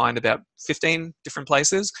managed to find about 15 different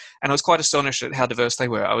places, and I was quite astonished at how diverse they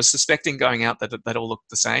were. I was suspecting going out that they all looked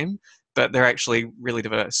the same, but they're actually really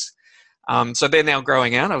diverse. So they're now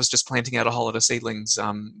growing out. I was just planting out a whole lot of seedlings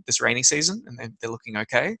this rainy season, and they're looking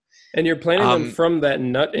okay. And you're planting them from that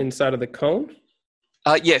nut inside of the cone?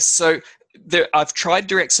 Yes. So I've tried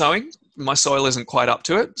direct sowing. My soil isn't quite up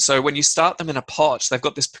to it. So when you start them in a pot, they've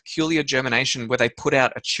got this peculiar germination where they put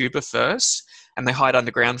out a tuber first and they hide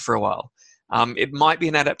underground for a while. It might be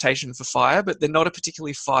an adaptation for fire, but they're not a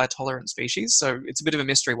particularly fire-tolerant species. So it's a bit of a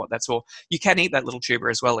mystery what that's for. You can eat that little tuber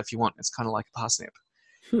as well if you want. It's kind of like a parsnip.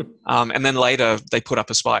 And then later they put up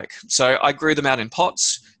a spike. So I grew them out in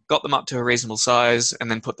pots, got them up to a reasonable size,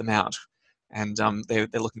 and then put them out. And they're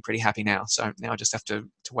looking pretty happy now. So now I just have to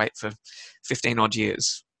wait for 15 odd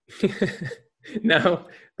years. Now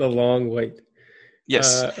the long wait.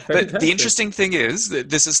 Yes. But the interesting thing is that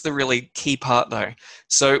this is the really key part though.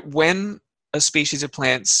 So when a species of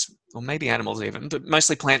plants, or maybe animals even, but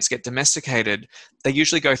mostly plants get domesticated, they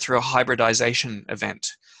usually go through a hybridization event.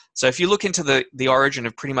 So if you look into the origin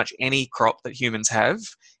of pretty much any crop that humans have,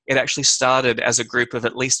 it actually started as a group of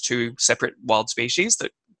at least 2 separate wild species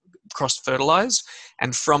that cross-fertilized.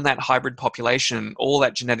 And from that hybrid population, all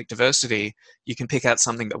that genetic diversity, you can pick out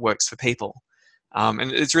something that works for people.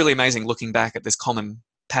 And it's really amazing looking back at this common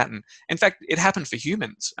pattern. In fact, it happened for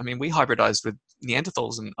humans. I mean, we hybridized with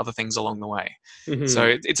Neanderthals and other things along the way.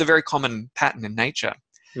 So it's a very common pattern in nature.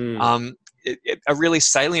 A really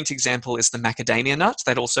salient example is the macadamia nut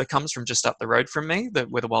that also comes from just up the road from me,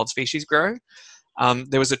 where the wild species grow.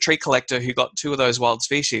 There was a tree collector who got 2 of those wild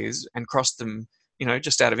species and crossed them,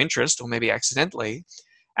 just out of interest or maybe accidentally.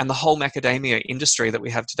 And the whole macadamia industry that we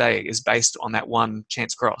have today is based on that one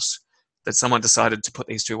chance cross, that someone decided to put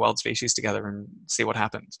these 2 wild species together and see what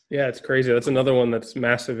happened. Yeah, it's crazy. That's another one that's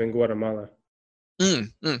massive in Guatemala.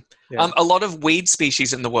 Yeah. A lot of weed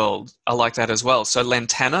species in the world are like that as well. So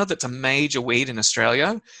lantana, that's a major weed in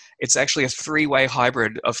Australia. It's actually a 3-way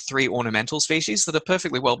hybrid of 3 ornamental species that are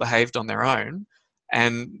perfectly well behaved on their own.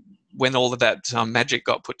 And when all of that magic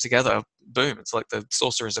got put together, boom, it's like the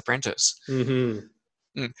Sorcerer's Apprentice.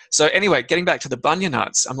 So anyway, getting back to the bunya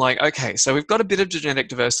nuts, I'm like, okay, so we've got a bit of genetic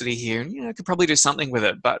diversity here, and I could probably do something with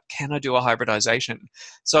it, but can I do a hybridization?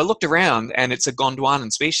 So I looked around, and it's a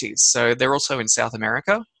Gondwanan species. So they're also in South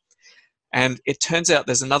America. And it turns out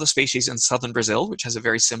there's another species in southern Brazil, which has a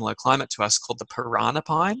very similar climate to us, called the piranha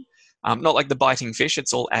pine. Not like the biting fish,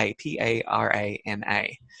 it's all A,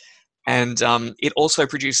 P-A-R-A-N-A. And it also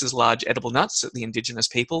produces large edible nuts that the indigenous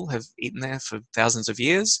people have eaten there for thousands of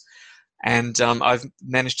years. And I've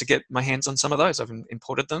managed to get my hands on some of those. I've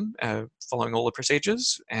imported them following all the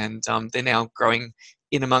procedures, and they're now growing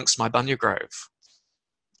in amongst my bunya grove.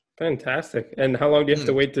 Fantastic. And how long do you have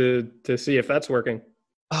to wait to see if that's working?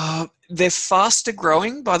 They're faster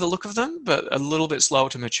growing by the look of them, but a little bit slower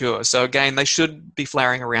to mature. So again, they should be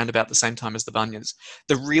flowering around about the same time as the bunyas.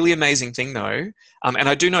 The really amazing thing though, and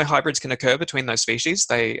I do know hybrids can occur between those species.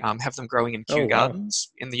 They have them growing in Kew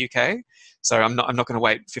Gardens in the UK. So I'm not going to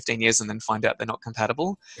wait 15 years and then find out they're not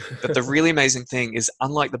compatible. But the really amazing thing is,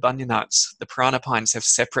 unlike the bunya nuts, the piranha pines have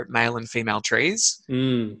separate male and female trees.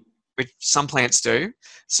 Which some plants do.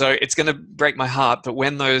 So it's going to break my heart, but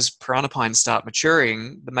when those piranha pines start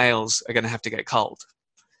maturing, the males are going to have to get culled.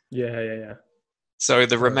 Yeah. So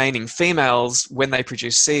the remaining females, when they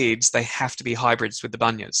produce seeds, they have to be hybrids with the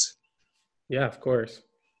bunyas. Yeah, of course.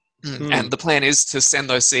 And the plan is to send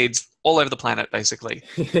those seeds all over the planet, basically.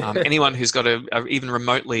 Anyone who's got a even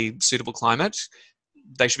remotely suitable climate,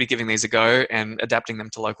 they should be giving these a go and adapting them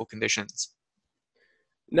to local conditions.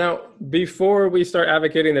 Now, before we start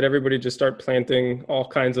advocating that everybody just start planting all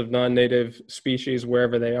kinds of non-native species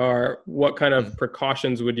wherever they are, what kind of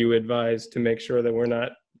precautions would you advise to make sure that we're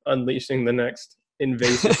not unleashing the next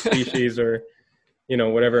invasive species or,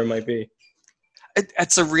 whatever it might be?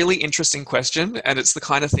 It's a really interesting question, and it's the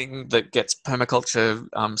kind of thing that gets permaculture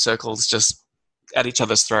circles just at each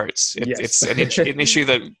other's throats. It's an issue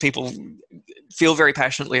that people feel very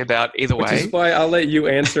passionately about either way. Which is why I'll let you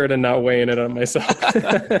answer it and not weigh in it on myself.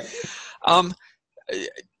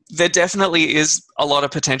 There definitely is a lot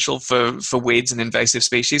of potential for weeds and invasive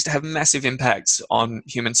species to have massive impacts on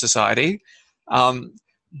human society.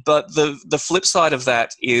 But the flip side of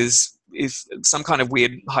that is, if some kind of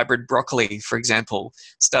weird hybrid broccoli, for example,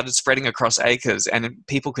 started spreading across acres and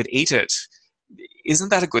people could eat it, isn't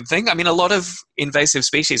that a good thing? I mean, a lot of invasive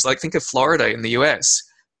species, like think of Florida in the US,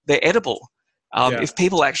 they're edible. If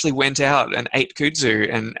people actually went out and ate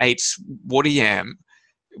kudzu and ate water yam,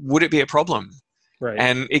 would it be a problem? Right.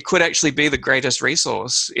 And it could actually be the greatest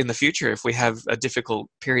resource in the future if we have a difficult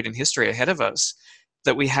period in history ahead of us,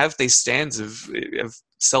 that we have these stands of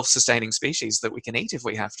self-sustaining species that we can eat if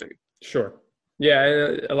we have to. Sure.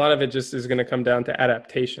 Yeah, a lot of it just is going to come down to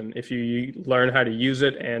adaptation. If you learn how to use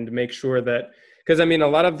it and make sure that, because a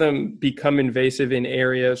lot of them become invasive in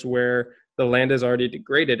areas where the land is already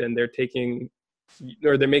degraded and they're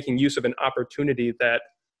making use of an opportunity that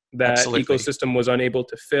Absolutely. ecosystem was unable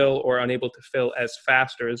to fill as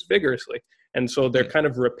fast or as vigorously. And so they're kind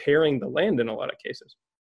of repairing the land in a lot of cases.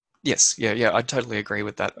 Yes, yeah, I totally agree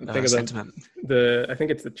with that sentiment. I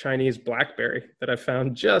think it's the Chinese blackberry that I've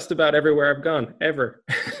found just about everywhere I've gone, ever.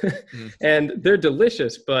 And they're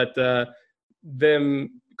delicious, but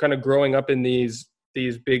them kind of growing up in these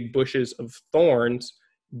big bushes of thorns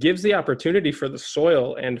gives the opportunity for the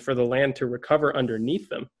soil and for the land to recover underneath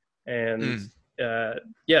them. And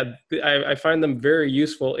I find them very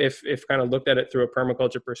useful if kind of looked at it through a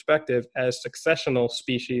permaculture perspective as successional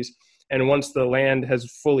species. And once the land has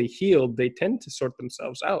fully healed, they tend to sort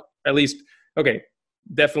themselves out. At least,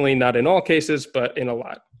 definitely not in all cases, but in a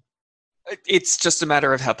lot. It's just a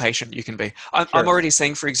matter of how patient you can be. I'm already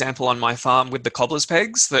seeing, for example, on my farm with the cobbler's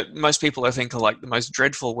pegs, that most people I think are like the most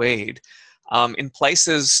dreadful weed. In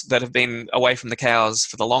places that have been away from the cows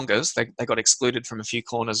for the longest, they got excluded from a few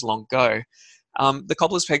corners long ago. the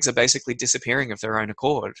cobbler's pegs are basically disappearing of their own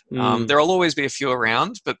accord. Mm, There'll always be a few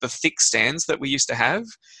around, but the thick stands that we used to have,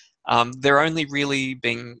 they're only really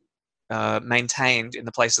being maintained in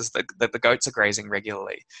the places that the goats are grazing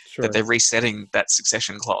regularly, that sure. they're resetting that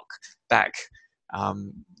succession clock back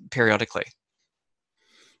periodically.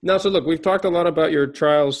 Now, so look, we've talked a lot about your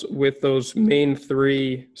trials with those main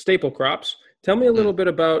three staple crops. Tell me a little Mm. bit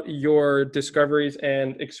about your discoveries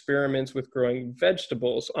and experiments with growing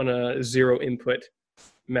vegetables on a zero input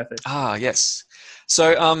method. Ah, yes.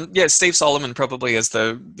 So, yeah, Steve Solomon probably is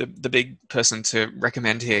the big person to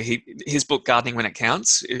recommend here. His book Gardening When It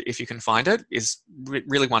Counts, if you can find it, is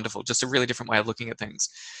really wonderful. Just a really different way of looking at things.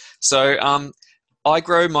 So, I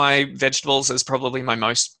grow my vegetables as probably my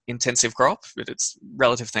most intensive crop, but it's a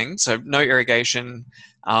relative thing. So, no irrigation.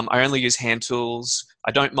 I only use hand tools.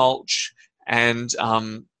 I don't mulch, and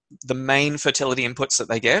the main fertility inputs that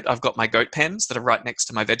they get, I've got my goat pens that are right next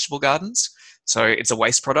to my vegetable gardens. So it's a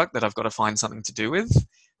waste product that I've got to find something to do with.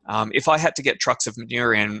 If I had to get trucks of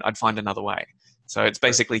manure in, I'd find another way. So it's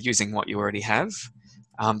basically using what you already have.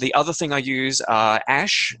 The other thing I use are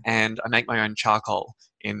ash, and I make my own charcoal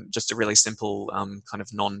in just a really simple kind of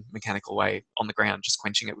non-mechanical way on the ground, just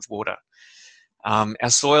quenching it with water. Our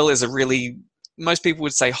soil is a really, most people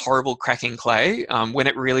would say, horrible cracking clay. When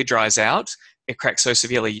it really dries out, it cracks so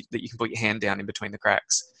severely that you can put your hand down in between the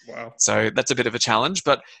cracks. Wow. So that's a bit of a challenge,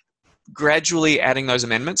 but gradually adding those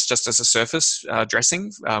amendments just as a surface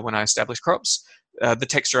dressing when I establish crops, the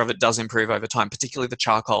texture of it does improve over time. Particularly the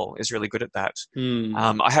charcoal is really good at that. Hmm.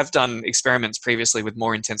 I have done experiments previously with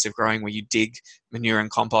more intensive growing where you dig manure and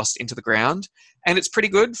compost into the ground, and it's pretty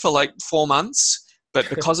good for like 4 months. But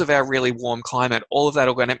because of our really warm climate, all of that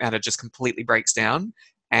organic matter just completely breaks down,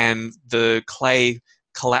 and the clay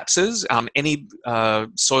collapses. Any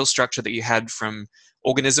soil structure that you had from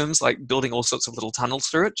organisms, like building all sorts of little tunnels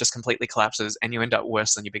through it, just completely collapses, and you end up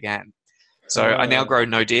worse than you began. So I now grow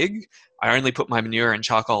no dig. I only put my manure and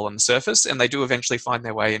charcoal on the surface, and they do eventually find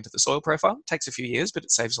their way into the soil profile. It takes a few years, but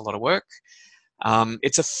it saves a lot of work.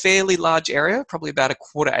 It's a fairly large area, probably about a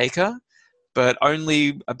quarter acre, but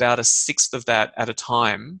only about a sixth of that at a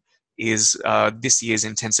time is this year's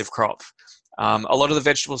intensive crop. A lot of the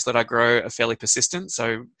vegetables that I grow are fairly persistent,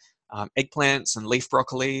 so eggplants and leaf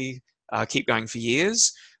broccoli keep going for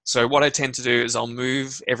years. So what I tend to do is I'll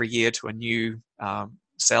move every year to a new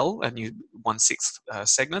cell, a new 1/6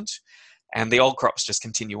 segment, and the old crops just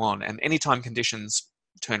continue on. And anytime conditions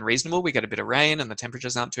turn reasonable, we get a bit of rain and the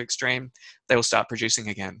temperatures aren't too extreme, they will start producing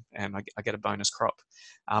again, and I get a bonus crop.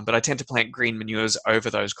 But I tend to plant green manures over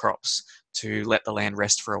those crops to let the land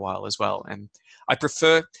rest for a while as well. And I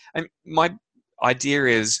prefer, and my idea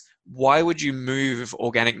is, why would you move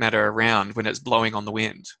organic matter around when it's blowing on the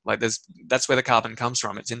wind? Like that's where the carbon comes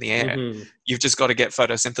from. It's in the air. Mm-hmm. You've just got to get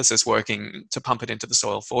photosynthesis working to pump it into the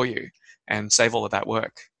soil for you and save all of that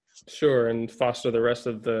work. Sure, and foster the rest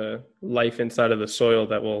of the life inside of the soil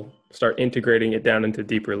that will start integrating it down into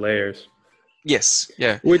deeper layers. Yes,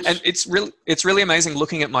 yeah. Which, And it's really amazing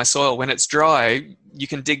looking at my soil. When it's dry, you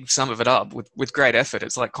can dig some of it up with great effort.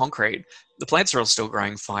 It's like concrete. The plants are all still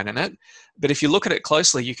growing fine in it. But if you look at it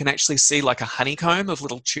closely, you can actually see like a honeycomb of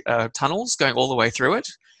little tunnels going all the way through it.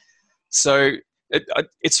 So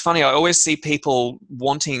it's funny. I always see people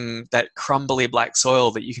wanting that crumbly black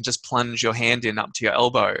soil that you can just plunge your hand in up to your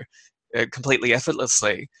elbow completely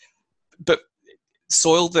effortlessly. But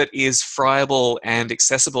soil that is friable and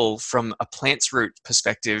accessible from a plant's root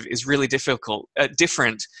perspective is really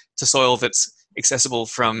different to soil that's accessible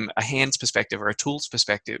from a hand's perspective or a tool's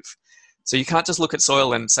perspective. So you can't just look at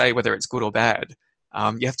soil and say whether it's good or bad.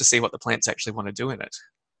 You have to see what the plants actually want to do in it.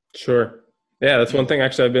 sure. Yeah, that's one thing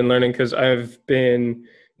actually I've been learning, because I've been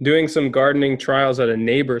doing some gardening trials at a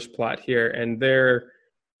neighbor's plot here, and their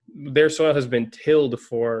soil has been tilled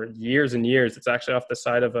for years and years. It's actually off the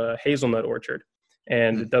side of a hazelnut orchard,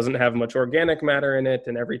 and it doesn't have much organic matter in it.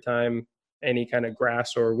 And every time any kind of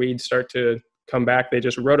grass or weeds start to come back, they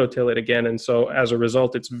just rototill it again. And so as a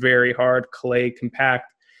result, it's very hard, clay,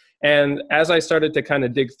 compact. And as I started to kind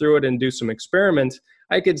of dig through it and do some experiments,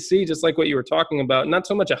 I could see, just like what you were talking about, not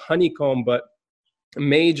so much a honeycomb, but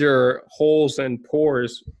major holes and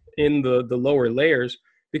pores in the lower layers,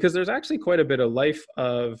 because there's actually quite a bit of life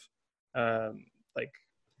of like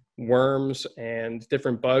worms and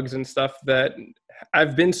different bugs and stuff that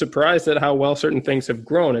I've been surprised at how well certain things have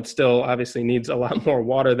grown. It still obviously needs a lot more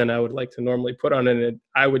water than I would like to normally put on it.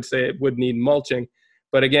 I would say it would need mulching.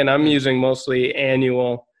 But again, I'm using mostly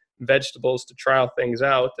annual vegetables to trial things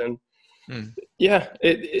out. And Mm, Yeah,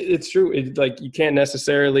 it's true. Like you can't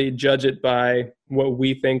necessarily judge it by what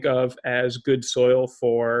we think of as good soil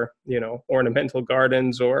for, ornamental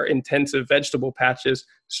gardens or intensive vegetable patches.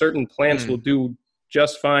 Certain plants will mm, do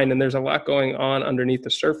just fine, and there's a lot going on underneath the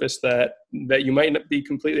surface that you might not be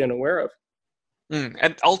completely unaware of. mm.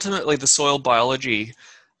 And ultimately, the soil biology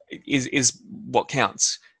is what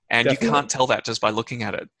counts, and you Definitely. can't tell that just by looking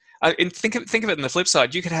at it. And think of it in the flip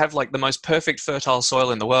side. You could have like the most perfect fertile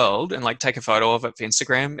soil in the world, and like take a photo of it for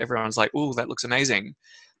Instagram. Everyone's like, "Ooh, that looks amazing."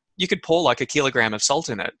 You could pour like a kilogram of salt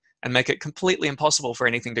in it and make it completely impossible for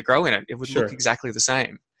anything to grow in it. It would look Sure. exactly the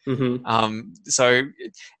same. Hmm. So,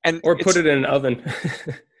 and Or put it's it in an oven.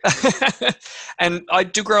 and I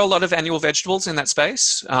do grow a lot of annual vegetables in that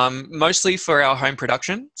space, mostly for our home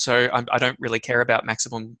production. So I don't really care about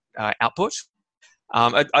maximum output.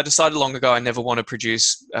 I decided long ago I never want to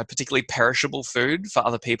produce particularly perishable food for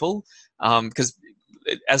other people because,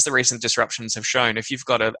 as the recent disruptions have shown, if you've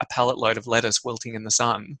got a pallet load of lettuce wilting in the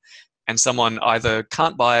sun and someone either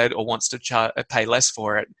can't buy it or wants to pay less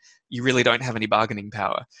for it, you really don't have any bargaining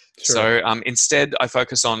power. Sure. So instead, I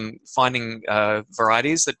focus on finding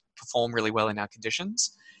varieties that perform really well in our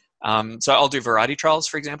conditions. So I'll do variety trials,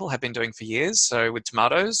 for example, have been doing for years. So with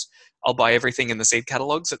tomatoes, I'll buy everything in the seed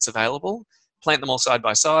catalogs that's available, plant them all side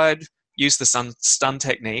by side, use the stun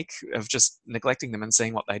technique of just neglecting them and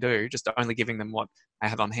seeing what they do, just only giving them what I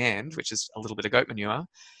have on hand, which is a little bit of goat manure.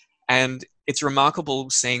 And it's remarkable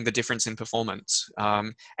seeing the difference in performance.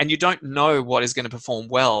 And you don't know what is going to perform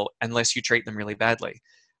well unless you treat them really badly.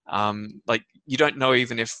 Like you don't know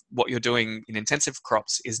even if what you're doing in intensive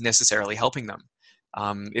crops is necessarily helping them.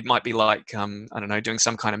 It might be like, I don't know, doing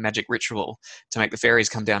some kind of magic ritual to make the fairies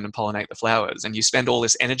come down and pollinate the flowers. And you spend all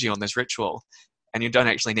this energy on this ritual and you don't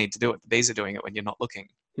actually need to do it. The bees are doing it when you're not looking.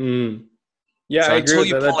 Mm. Yeah, I So agree until with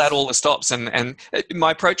you that. pull out That's all the stops, and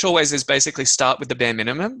my approach always is basically start with the bare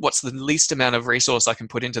minimum. What's the least amount of resource I can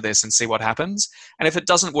put into this and see what happens? And if it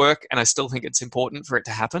doesn't work and I still think it's important for it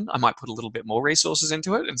to happen, I might put a little bit more resources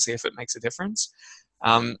into it and see if it makes a difference.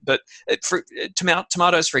 But for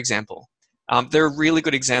tomatoes, for example, they're a really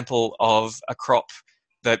good example of a crop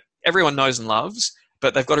that everyone knows and loves,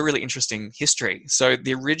 but they've got a really interesting history. So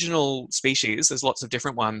the original species, there's lots of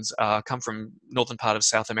different ones, come from northern part of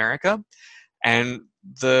South America. And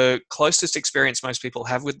the closest experience most people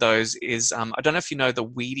have with those is I don't know if you know the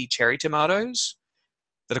weedy cherry tomatoes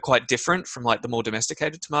that are quite different from like the more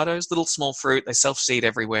domesticated tomatoes. Little small fruit, they self seed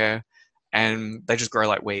everywhere, and they just grow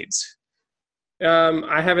like weeds.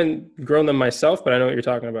 I haven't grown them myself, but I know what you're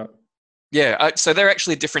talking about. Yeah, so they're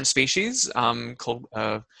actually a different species called.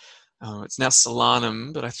 It's now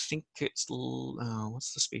Solanum, but I think it's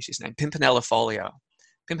what's the species name? Pimpinella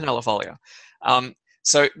folia. Um,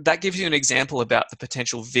 so that gives you an example about the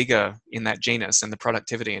potential vigor in that genus and the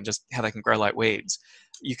productivity and just how they can grow like weeds.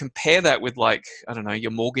 You compare that with like, I don't know, your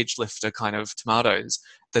mortgage lifter kind of tomatoes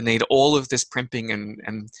that need all of this primping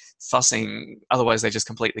and fussing, otherwise they just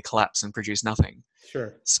completely collapse and produce nothing.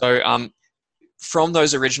 Sure. So from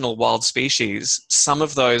those original wild species, some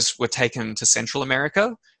of those were taken to Central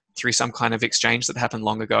America through some kind of exchange that happened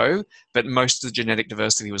long ago, but most of the genetic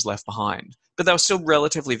diversity was left behind. But they were still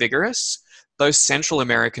relatively vigorous. Those Central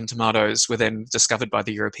American tomatoes were then discovered by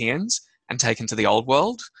the Europeans and taken to the Old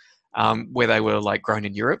World, where they were like grown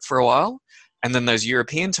in Europe for a while. And then those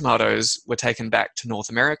European tomatoes were taken back to North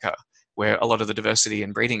America, where a lot of the diversity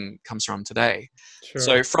and breeding comes from today.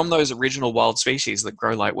 So Sure. from those original wild species that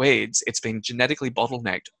grow like weeds, it's been genetically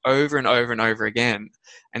bottlenecked over and over and over again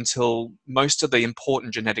until most of the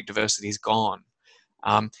important genetic diversity is gone.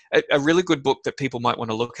 A really good book that people might want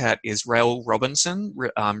to look at is Rael Robinson,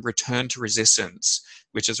 Return to Resistance,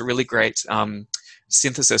 which is a really great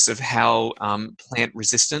synthesis of how plant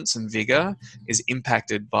resistance and vigor is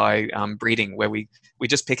impacted by breeding, where we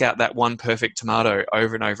just pick out that one perfect tomato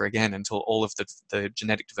over and over again until all of the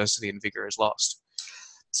genetic diversity and vigor is lost.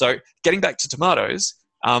 So getting back to tomatoes,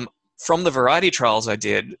 from the variety trials I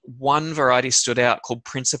did, one variety stood out called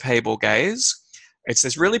Principe Borghese. It's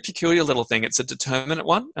this really peculiar little thing. It's a determinate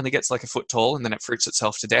one, and it gets like a foot tall, and then it fruits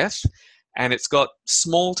itself to death. And it's got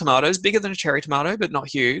small tomatoes, bigger than a cherry tomato, but not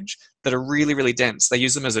huge, that are really, really dense. They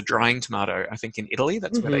use them as a drying tomato, I think in Italy.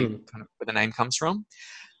 That's where Hmm. where the name comes from.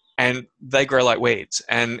 And they grow like weeds.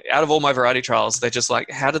 And out of all my variety trials, they're just like,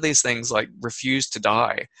 how do these things like refuse to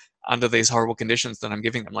die under these horrible conditions that I'm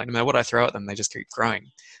giving them? Like no matter what I throw at them, they just keep growing.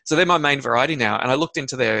 So they're my main variety now. And I looked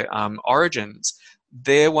into their origins.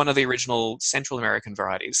 They're one of the original Central American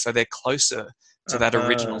varieties. So they're closer to that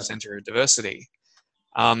original Uh-huh. center of diversity.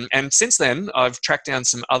 And since then, I've tracked down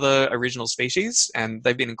some other original species and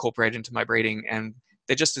they've been incorporated into my breeding and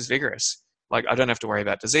they're just as vigorous. Like, I don't have to worry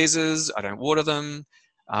about diseases. I don't water them.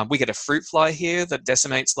 We get a fruit fly here that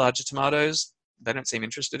decimates larger tomatoes. They don't seem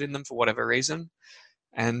interested in them for whatever reason.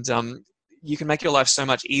 And you can make your life so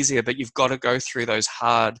much easier, but you've got to go through those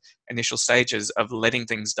hard initial stages of letting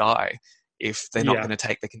things die if they're not going to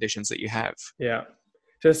take the conditions that you have. Yeah.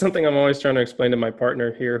 So it's something I'm always trying to explain to my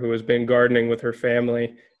partner here, who has been gardening with her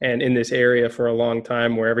family and in this area for a long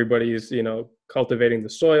time, where everybody's, cultivating the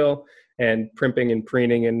soil and primping and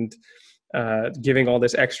preening and giving all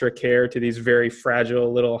this extra care to these very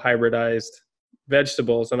fragile little hybridized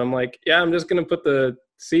vegetables. And I'm like, yeah, I'm just going to put the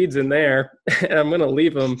seeds in there and I'm going to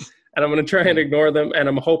leave them and I'm going to try and ignore them. And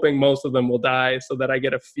I'm hoping most of them will die so that I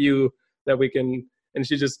get a few that we can. And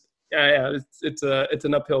she just, it's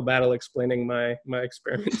an uphill battle explaining my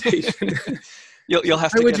experimentation. You'll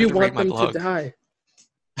have to. Why would you to want them blog. to die?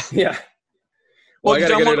 Yeah. Well, you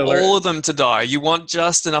don't want all of them to die. You want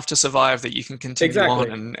just enough to survive that you can continue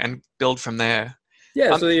on and build from there.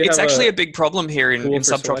 Yeah, so it's actually a big problem here in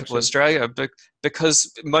subtropical Australia,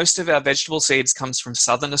 because most of our vegetable seeds comes from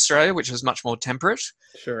southern Australia, which is much more temperate.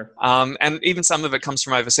 Sure. And even some of it comes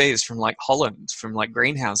from overseas, from like Holland, from like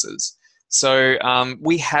greenhouses. So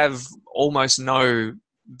we have almost no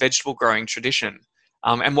vegetable growing tradition.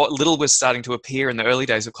 And what little was starting to appear in the early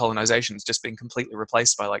days of colonization has just been completely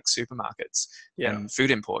replaced by like supermarkets and food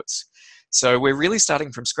imports. So we're really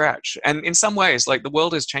starting from scratch. And in some ways, like, the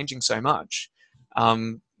world is changing so much.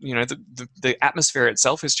 The atmosphere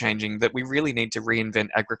itself is changing, that we really need to reinvent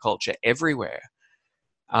agriculture everywhere.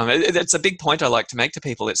 It's a big point I like to make to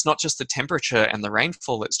people. It's not just the temperature and the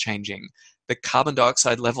rainfall that's changing. The carbon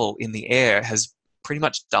dioxide level in the air has pretty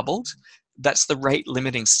much doubled. That's the rate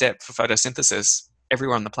limiting step for photosynthesis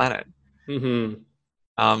everywhere on the planet.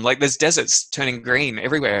 Mm-hmm. Like, there's deserts turning green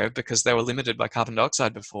everywhere because they were limited by carbon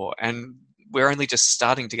dioxide before. And we're only just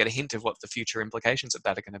starting to get a hint of what the future implications of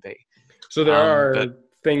that are going to be. So there are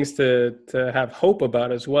things to have hope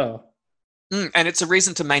about as well. And it's a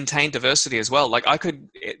reason to maintain diversity as well. Like, I could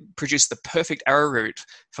produce the perfect arrowroot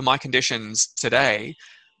for my conditions today.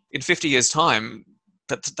 In 50 years' time,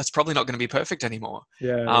 that's probably not going to be perfect anymore.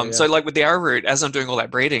 So, like, with the arrowroot, as I'm doing all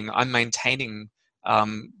that breeding, I'm maintaining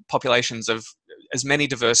populations of as many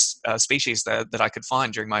diverse species that I could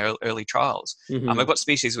find during my early trials. Mm-hmm. I've got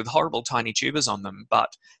species with horrible tiny tubers on them, but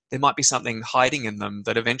there might be something hiding in them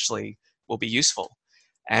that eventually will be useful.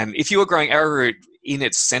 And if you were growing arrowroot in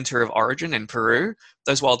its center of origin in Peru,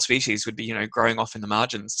 those wild species would be, growing off in the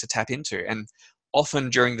margins to tap into. And often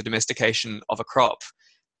during the domestication of a crop,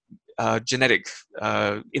 genetic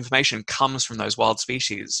information comes from those wild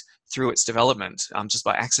species through its development, just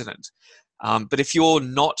by accident. But if you're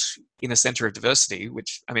not in a center of diversity,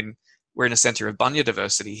 which, I mean, we're in a center of bunya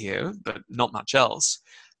diversity here, but not much else.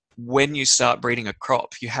 When you start breeding a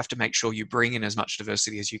crop, you have to make sure you bring in as much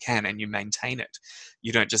diversity as you can and you maintain it.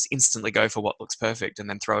 You don't just instantly go for what looks perfect and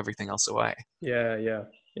then throw everything else away. Yeah.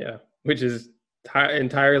 Which is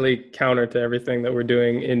entirely counter to everything that we're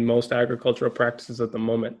doing in most agricultural practices at the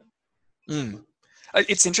moment.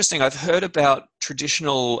 It's interesting. I've heard about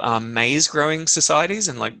traditional maize growing societies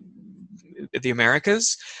in like the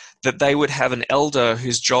Americas, that they would have an elder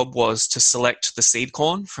whose job was to select the seed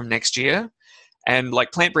corn from next year. And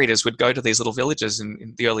like, plant breeders would go to these little villages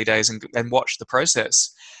in the early days and watch the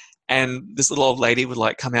process. And this little old lady would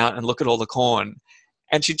like come out and look at all the corn,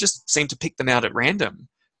 and she'd just seem to pick them out at random.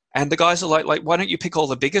 And the guys are like, why don't you pick all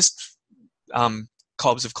the biggest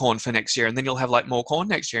cobs of corn for next year, and then you'll have like more corn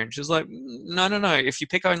next year? And she's like, no. If you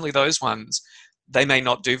pick only those ones, they may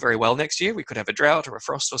not do very well next year. We could have a drought or a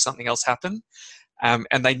frost or something else happen.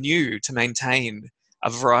 And they knew to maintain a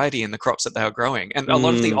variety in the crops that they were growing. And a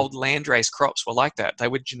lot of the old landrace crops were like that. They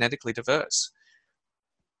were genetically diverse.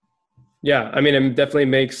 Yeah, I mean, it definitely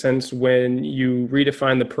makes sense when you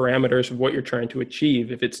redefine the parameters of what you're trying to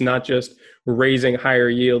achieve. If it's not just raising higher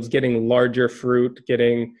yields, getting larger fruit,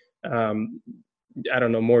 getting,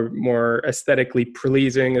 more aesthetically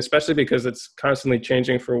pleasing, especially because it's constantly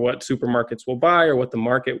changing for what supermarkets will buy or what the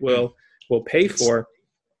market will pay for.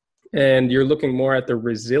 And you're looking more at the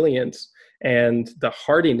resilience and the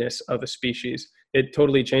hardiness of a species. It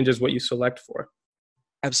totally changes what you select for.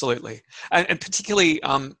 Absolutely. And particularly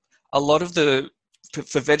a lot of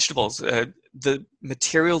for vegetables, the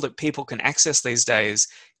material that people can access these days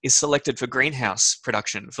is selected for greenhouse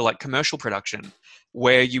production, for like commercial production,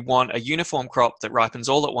 where you want a uniform crop that ripens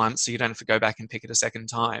all at once, so you don't have to go back and pick it a second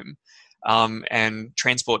time, and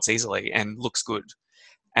transports easily and looks good.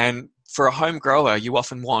 And for a home grower, you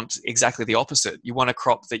often want exactly the opposite. You want a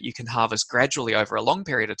crop that you can harvest gradually over a long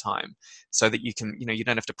period of time so that you can, you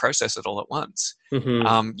don't have to process it all at once.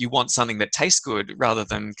 Mm-hmm. You want something that tastes good rather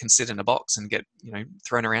than can sit in a box and get,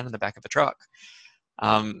 thrown around in the back of a truck.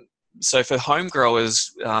 So for home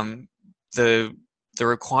growers, the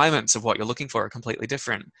requirements of what you're looking for are completely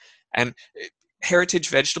different. And heritage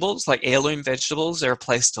vegetables, like heirloom vegetables, are a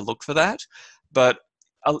place to look for that. But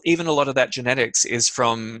even a lot of that genetics is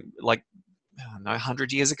from, like, I don't know,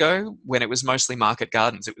 100 years ago, when it was mostly market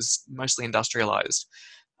gardens. It was mostly industrialized.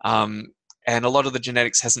 And a lot of the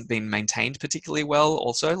genetics hasn't been maintained particularly well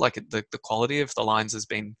also. Like the quality of the lines has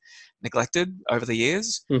been neglected over the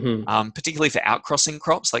years. Mm-hmm. Particularly for outcrossing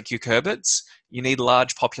crops like cucurbits, you need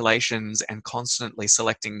large populations and constantly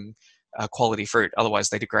selecting quality fruit. Otherwise,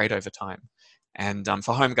 they degrade over time. And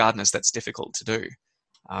for home gardeners, that's difficult to do.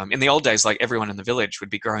 In the old days, like, everyone in the village would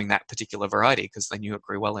be growing that particular variety because they knew it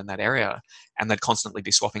grew well in that area, and they'd constantly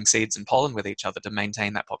be swapping seeds and pollen with each other to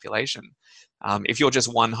maintain that population. If you're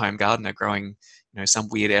just one home gardener growing, some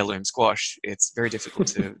weird heirloom squash, it's very difficult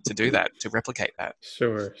to do that, to replicate that.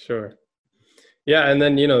 Sure, sure. Yeah, and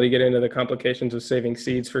then you get into the complications of saving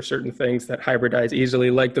seeds for certain things that hybridize easily,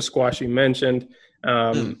 like the squash you mentioned.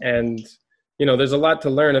 Mm. And there's a lot to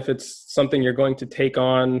learn if it's something you're going to take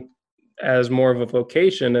on as more of a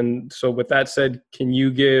vocation. And so, with that said, can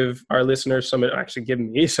you give our listeners actually give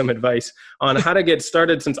me some advice on how to get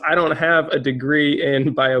started, since I don't have a degree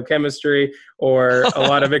in biochemistry or a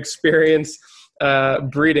lot of experience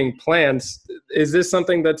breeding plants? Is this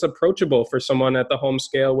something that's approachable for someone at the home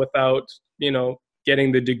scale without,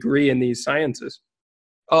 getting the degree in these sciences?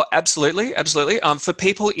 Oh, absolutely, absolutely. For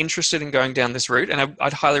people interested in going down this route, and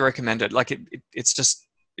I'd highly recommend it. Like,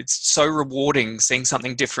 it's so rewarding seeing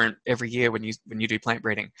something different every year when you do plant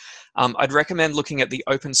breeding. I'd recommend looking at the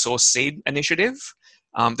Open Source Seed Initiative.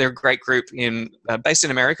 They're a great group based in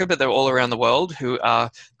America, but they're all around the world, who are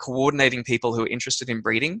coordinating people who are interested in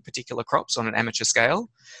breeding particular crops on an amateur scale.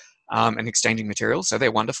 And exchanging materials, so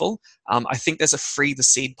they're wonderful. I think there's a Free the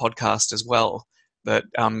Seed podcast as well that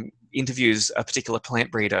interviews a particular plant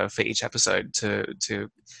breeder for each episode to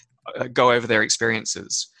go over their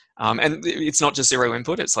experiences. And it's not just zero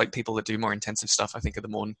input; it's like people that do more intensive stuff, I think, are the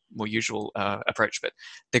more usual approach. But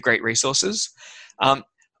they're great resources.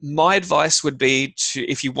 My advice would be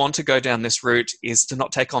if you want to go down this route, is to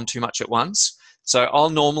not take on too much at once. So I'll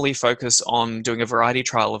normally focus on doing a variety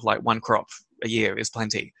trial of like one crop a year is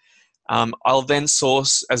plenty. I'll then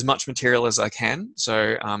source as much material as I can.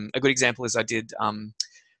 So a good example is I did,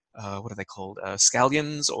 what are they called?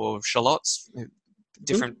 Scallions or shallots.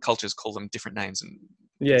 Different cultures call them different names, and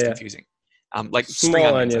it's Yeah. confusing. Like spring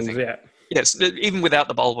Small onions, I onions, think. yeah. Yes, even without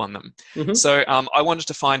the bulb on them. Mm-hmm. So I wanted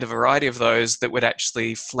to find a variety of those that would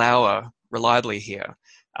actually flower reliably here,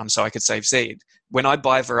 so I could save seed. When I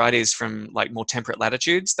buy varieties from like more temperate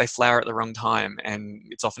latitudes, they flower at the wrong time, and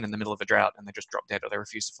it's often in the middle of a drought, and they just drop dead or they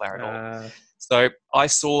refuse to flower at all. So I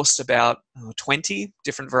sourced about 20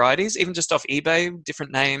 different varieties, even just off eBay,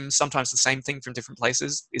 different names. Sometimes the same thing from different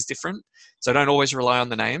places is different. So don't always rely on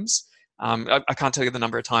the names. I can't tell you the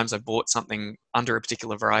number of times I've bought something under a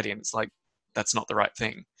particular variety and it's like, that's not the right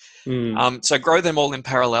thing. So grow them all in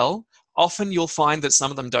parallel. Often you'll find that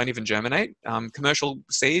some of them don't even germinate. Commercial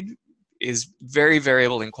seed is very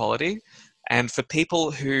variable in quality. And for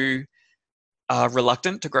people who are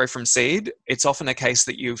reluctant to grow from seed, it's often a case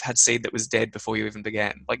that you've had seed that was dead before you even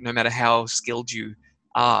began. Like, no matter how skilled you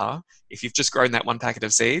are, if you've just grown that one packet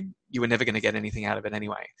of seed, you were never going to get anything out of it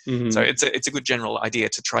anyway. Mm-hmm. So it's a good general idea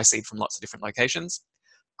to try seed from lots of different locations.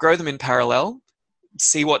 Grow them in parallel,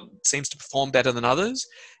 see what seems to perform better than others.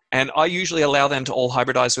 And I usually allow them to all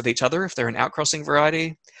hybridize with each other if they're an outcrossing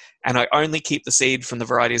variety. And I only keep the seed from the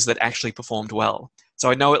varieties that actually performed well.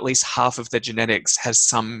 So I know at least half of the genetics has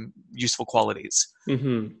some useful qualities.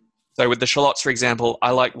 Mm-hmm. So with the shallots, for example,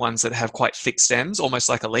 I like ones that have quite thick stems, almost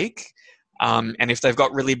like a leek. And if they've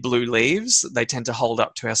got really blue leaves, they tend to hold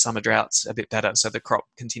up to our summer droughts a bit better. So the crop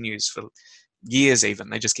continues for years even.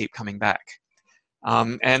 They just keep coming back.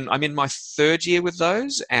 And I'm in my third year with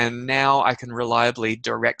those, and now I can reliably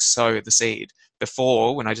direct sow the seed.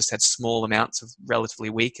 Before, when I just had small amounts of relatively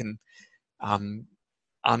weak and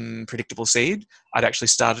unpredictable seed, I'd actually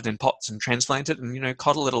started in pots and transplanted and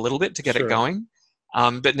coddle it a little bit to get it going.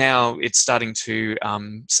 But now it's starting to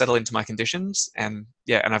settle into my conditions, and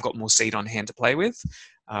I've got more seed on hand to play with.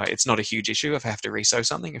 It's not a huge issue if I have to resow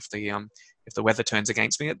something if the weather turns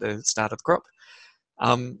against me at the start of the crop.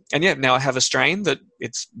 Now I have a strain that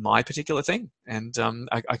it's my particular thing, and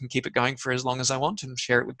I can keep it going for as long as I want and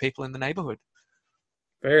share it with people in the neighborhood.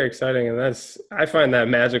 Very exciting. And I find that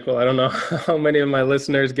magical. I don't know how many of my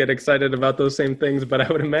listeners get excited about those same things, but I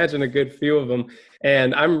would imagine a good few of them.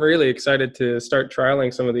 And I'm really excited to start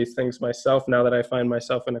trialing some of these things myself now that I find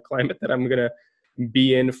myself in a climate that I'm going to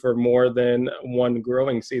be in for more than one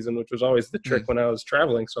growing season, which was always the trick Mm. when I was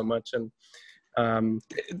traveling so much. And um,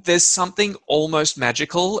 There's something almost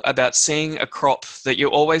magical about seeing a crop that you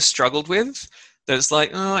always struggled with. That's like,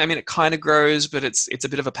 oh, I mean, it kind of grows, but it's a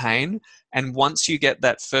bit of a pain. And once you get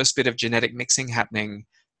that first bit of genetic mixing happening,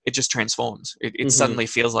 it just transforms. It mhm. suddenly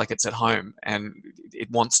feels like it's at home and it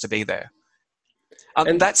wants to be there.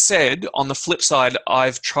 And That said, on the flip side,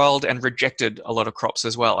 I've trialed and rejected a lot of crops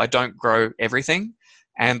as well. I don't grow everything,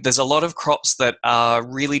 and there's a lot of crops that are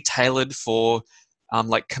really tailored for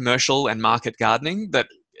like commercial and market gardening that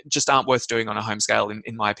just aren't worth doing on a home scale,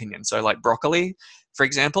 in my opinion. So, like broccoli, for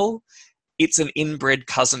example, it's an inbred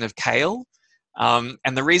cousin of kale. And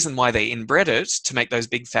the reason why they inbred it to make those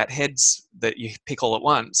big fat heads that you pick all at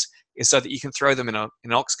once is so that you can throw them in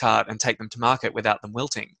an ox cart and take them to market without them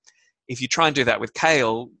wilting. If you try and do that with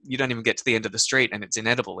kale, you don't even get to the end of the street and it's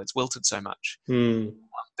inedible. It's wilted so much. hmm,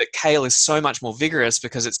 But kale is so much more vigorous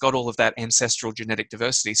because it's got all of that ancestral genetic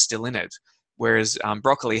diversity still in it. Whereas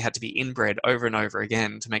broccoli had to be inbred over and over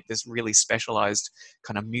again to make this really specialized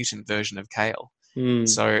kind of mutant version of kale. hmm.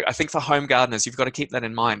 So I think for home gardeners, you've got to keep that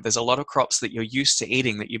in mind. There's a lot of crops that you're used to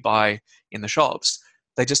eating that you buy in the shops.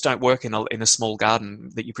 They just don't work in a small garden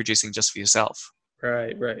that you're producing just for yourself.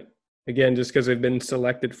 Right, right. Again, just because they've been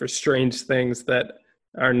selected for strange things that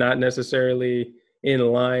are not necessarily in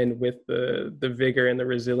line with the vigor and the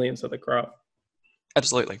resilience of the crop.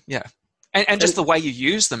 Absolutely, yeah. And just And the way you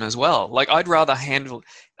use them as well. Like I'd rather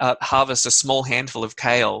harvest a small handful of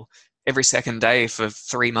kale every second day for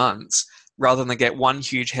 3 months rather than get one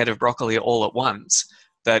huge head of broccoli all at once.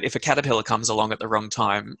 That if a caterpillar comes along at the wrong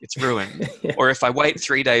time, it's ruined. Or if I wait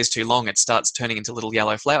 3 days too long, it starts turning into little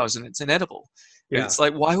yellow flowers and it's inedible. yeah, It's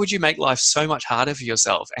like, why would you make life so much harder for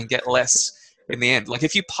yourself and get less in the end? Like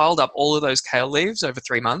if you piled up all of those kale leaves over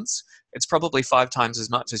 3 months, it's probably 5 times as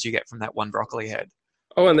much as you get from that one broccoli head.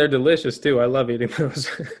 oh, and they're delicious too. I love eating those.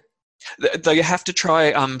 Though you have to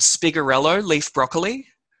try spigarello leaf broccoli.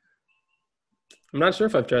 I'm not sure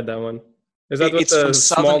if I've tried that one. Is that with It's from the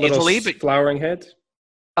southern small little Italy, but flowering heads?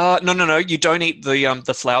 no. You don't eat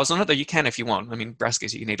the flowers on it, though you can if you want. I mean,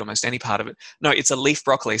 brassicas, you can eat almost any part of it. No, it's a leaf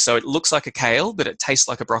broccoli, so it looks like a kale, but it tastes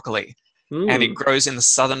like a broccoli. And it Hmm. grows in the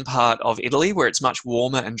southern part of Italy where it's much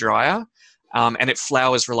warmer and drier. And it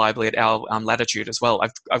flowers reliably at our latitude as well.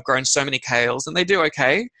 I've grown so many kales and they do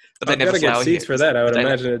okay, but they I've got never to get flower here seeds for because that. I the would daylight.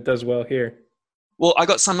 imagine it does well here. Well, I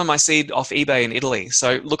got some of my seed off eBay in Italy,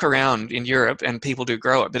 so look around in Europe and people do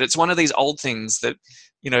grow it. But it's one of these old things that,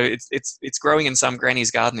 it's growing in some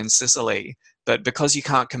granny's garden in Sicily, but because you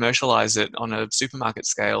can't commercialize it on a supermarket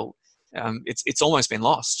scale, it's almost been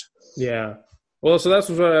lost. Yeah. Well, so that's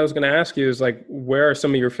what I was going to ask you is like, where are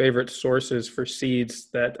some of your favorite sources for seeds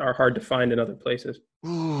that are hard to find in other places?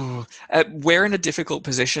 Ooh, we're in a difficult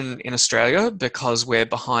position in Australia because we're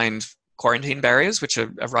behind quarantine barriers, which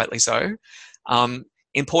are rightly so. Um,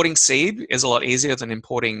 Importing seed is a lot easier than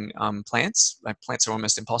importing plants. Like plants are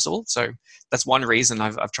almost impossible. So that's one reason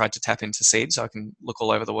I've tried to tap into seed so I can look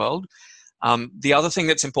all over the world. The other thing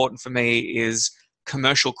that's important for me is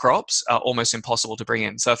commercial crops are almost impossible to bring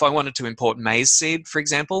in. So if I wanted to import maize seed, for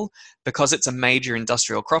example, because it's a major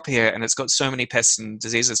industrial crop here and it's got so many pests and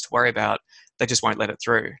diseases to worry about, they just won't let it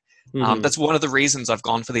through. Hmm. That's one of the reasons I've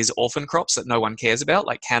gone for these orphan crops that no one cares about,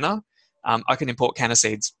 like canna. I can import canna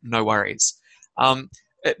seeds, no worries. Um,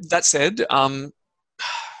 that said,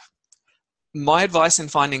 my advice in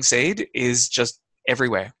finding seed is just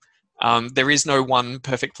everywhere. There is no one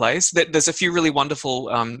perfect place. There's a few really wonderful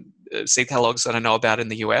seed catalogs that I know about in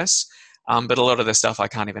the US, but a lot of the stuff I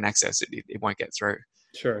can't even access. It won't get through.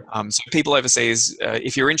 Sure. So people overseas,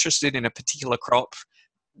 if you're interested in a particular crop,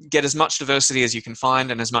 get as much diversity as you can find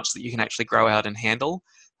and as much that you can actually grow out and handle.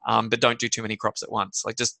 But don't do too many crops at once.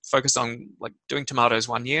 Like just focus on like doing tomatoes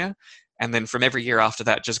 1 year, and then from every year after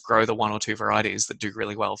that, just grow the one or two varieties that do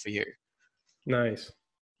really well for you. Nice.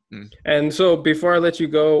 Mm. And so before I let you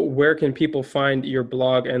go, where can people find your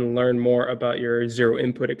blog and learn more about your zero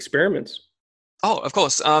input experiments? Oh, of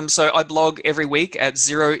course. So I blog every week at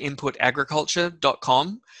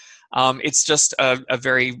zeroinputagriculture.com. It's just a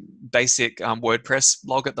very basic WordPress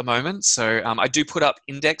blog at the moment. So I do put up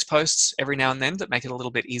index posts every now and then that make it a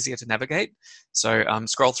little bit easier to navigate. So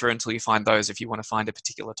scroll through until you find those if you want to find a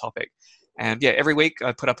particular topic. And yeah, every week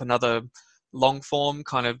I put up another long form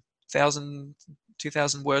kind of 2,000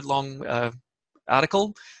 word long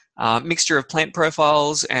article, mixture of plant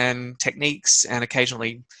profiles and techniques and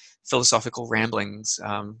occasionally philosophical ramblings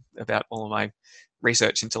about all of my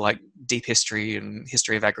research into like deep history and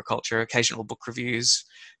history of agriculture, occasional book reviews,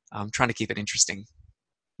 trying to keep it interesting.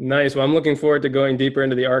 Nice. Well, I'm looking forward to going deeper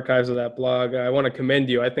into the archives of that blog. I want to commend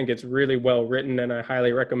you. I think it's really well written, and I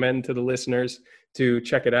highly recommend to the listeners to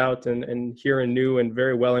check it out and hear a new and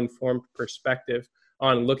very well-informed perspective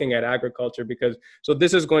on looking at agriculture, because so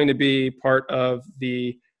this is going to be part of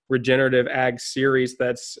the regenerative ag series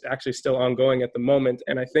that's actually still ongoing at the moment,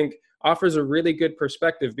 and I think offers a really good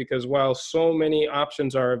perspective, because while so many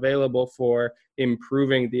options are available for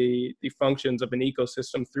improving the functions of an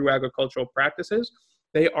ecosystem through agricultural practices,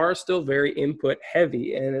 they are still very input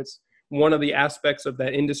heavy, and it's one of the aspects of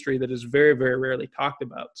that industry that is very, very rarely talked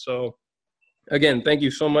about. So again, thank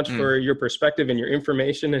you so much for your perspective and your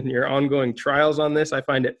information and your ongoing trials on this. I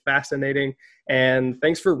find it fascinating, and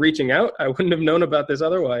thanks for reaching out. I wouldn't have known about this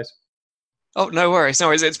otherwise. Oh, no worries. No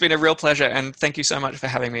worries. It's been a real pleasure, and thank you so much for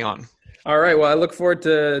having me on. All right. Well, I look forward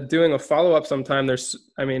to doing a follow-up sometime.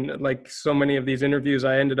 Like so many of these interviews,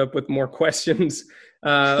 I ended up with more questions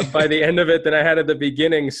by the end of it than I had at the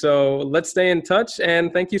beginning. So let's stay in touch,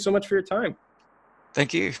 and thank you so much for your time.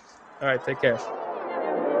 Thank you. All right. Take care.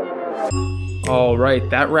 All right,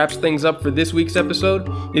 that wraps things up for this week's episode.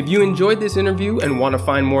 If you enjoyed this interview and want to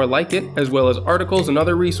find more like it, as well as articles and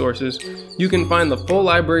other resources, you can find the full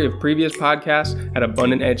library of previous podcasts at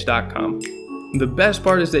abundantedge.com. The best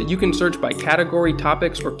part is that you can search by category,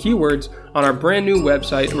 topics, or keywords on our brand new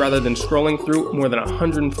website rather than scrolling through more than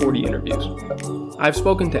 140 interviews. I've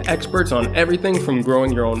spoken to experts on everything from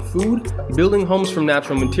growing your own food, building homes from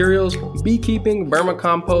natural materials, beekeeping,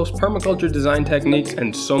 vermicompost, permaculture design techniques,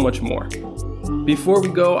 and so much more. Before we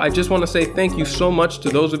go, I just want to say thank you so much to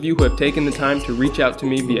those of you who have taken the time to reach out to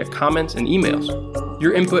me via comments and emails.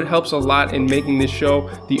 Your input helps a lot in making this show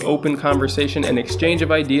the open conversation and exchange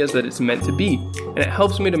of ideas that it's meant to be, and it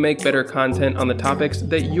helps me to make better content on the topics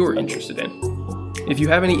that you're interested in. If you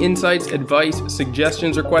have any insights, advice,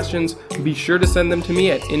 suggestions, or questions, be sure to send them to me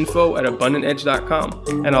at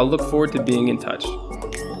info@abundantedge.com, and I'll look forward to being in touch.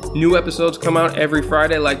 New episodes come out every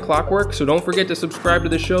Friday like clockwork, so don't forget to subscribe to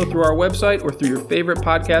the show through our website or through your favorite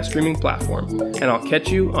podcast streaming platform. And I'll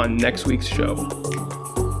catch you on next week's show.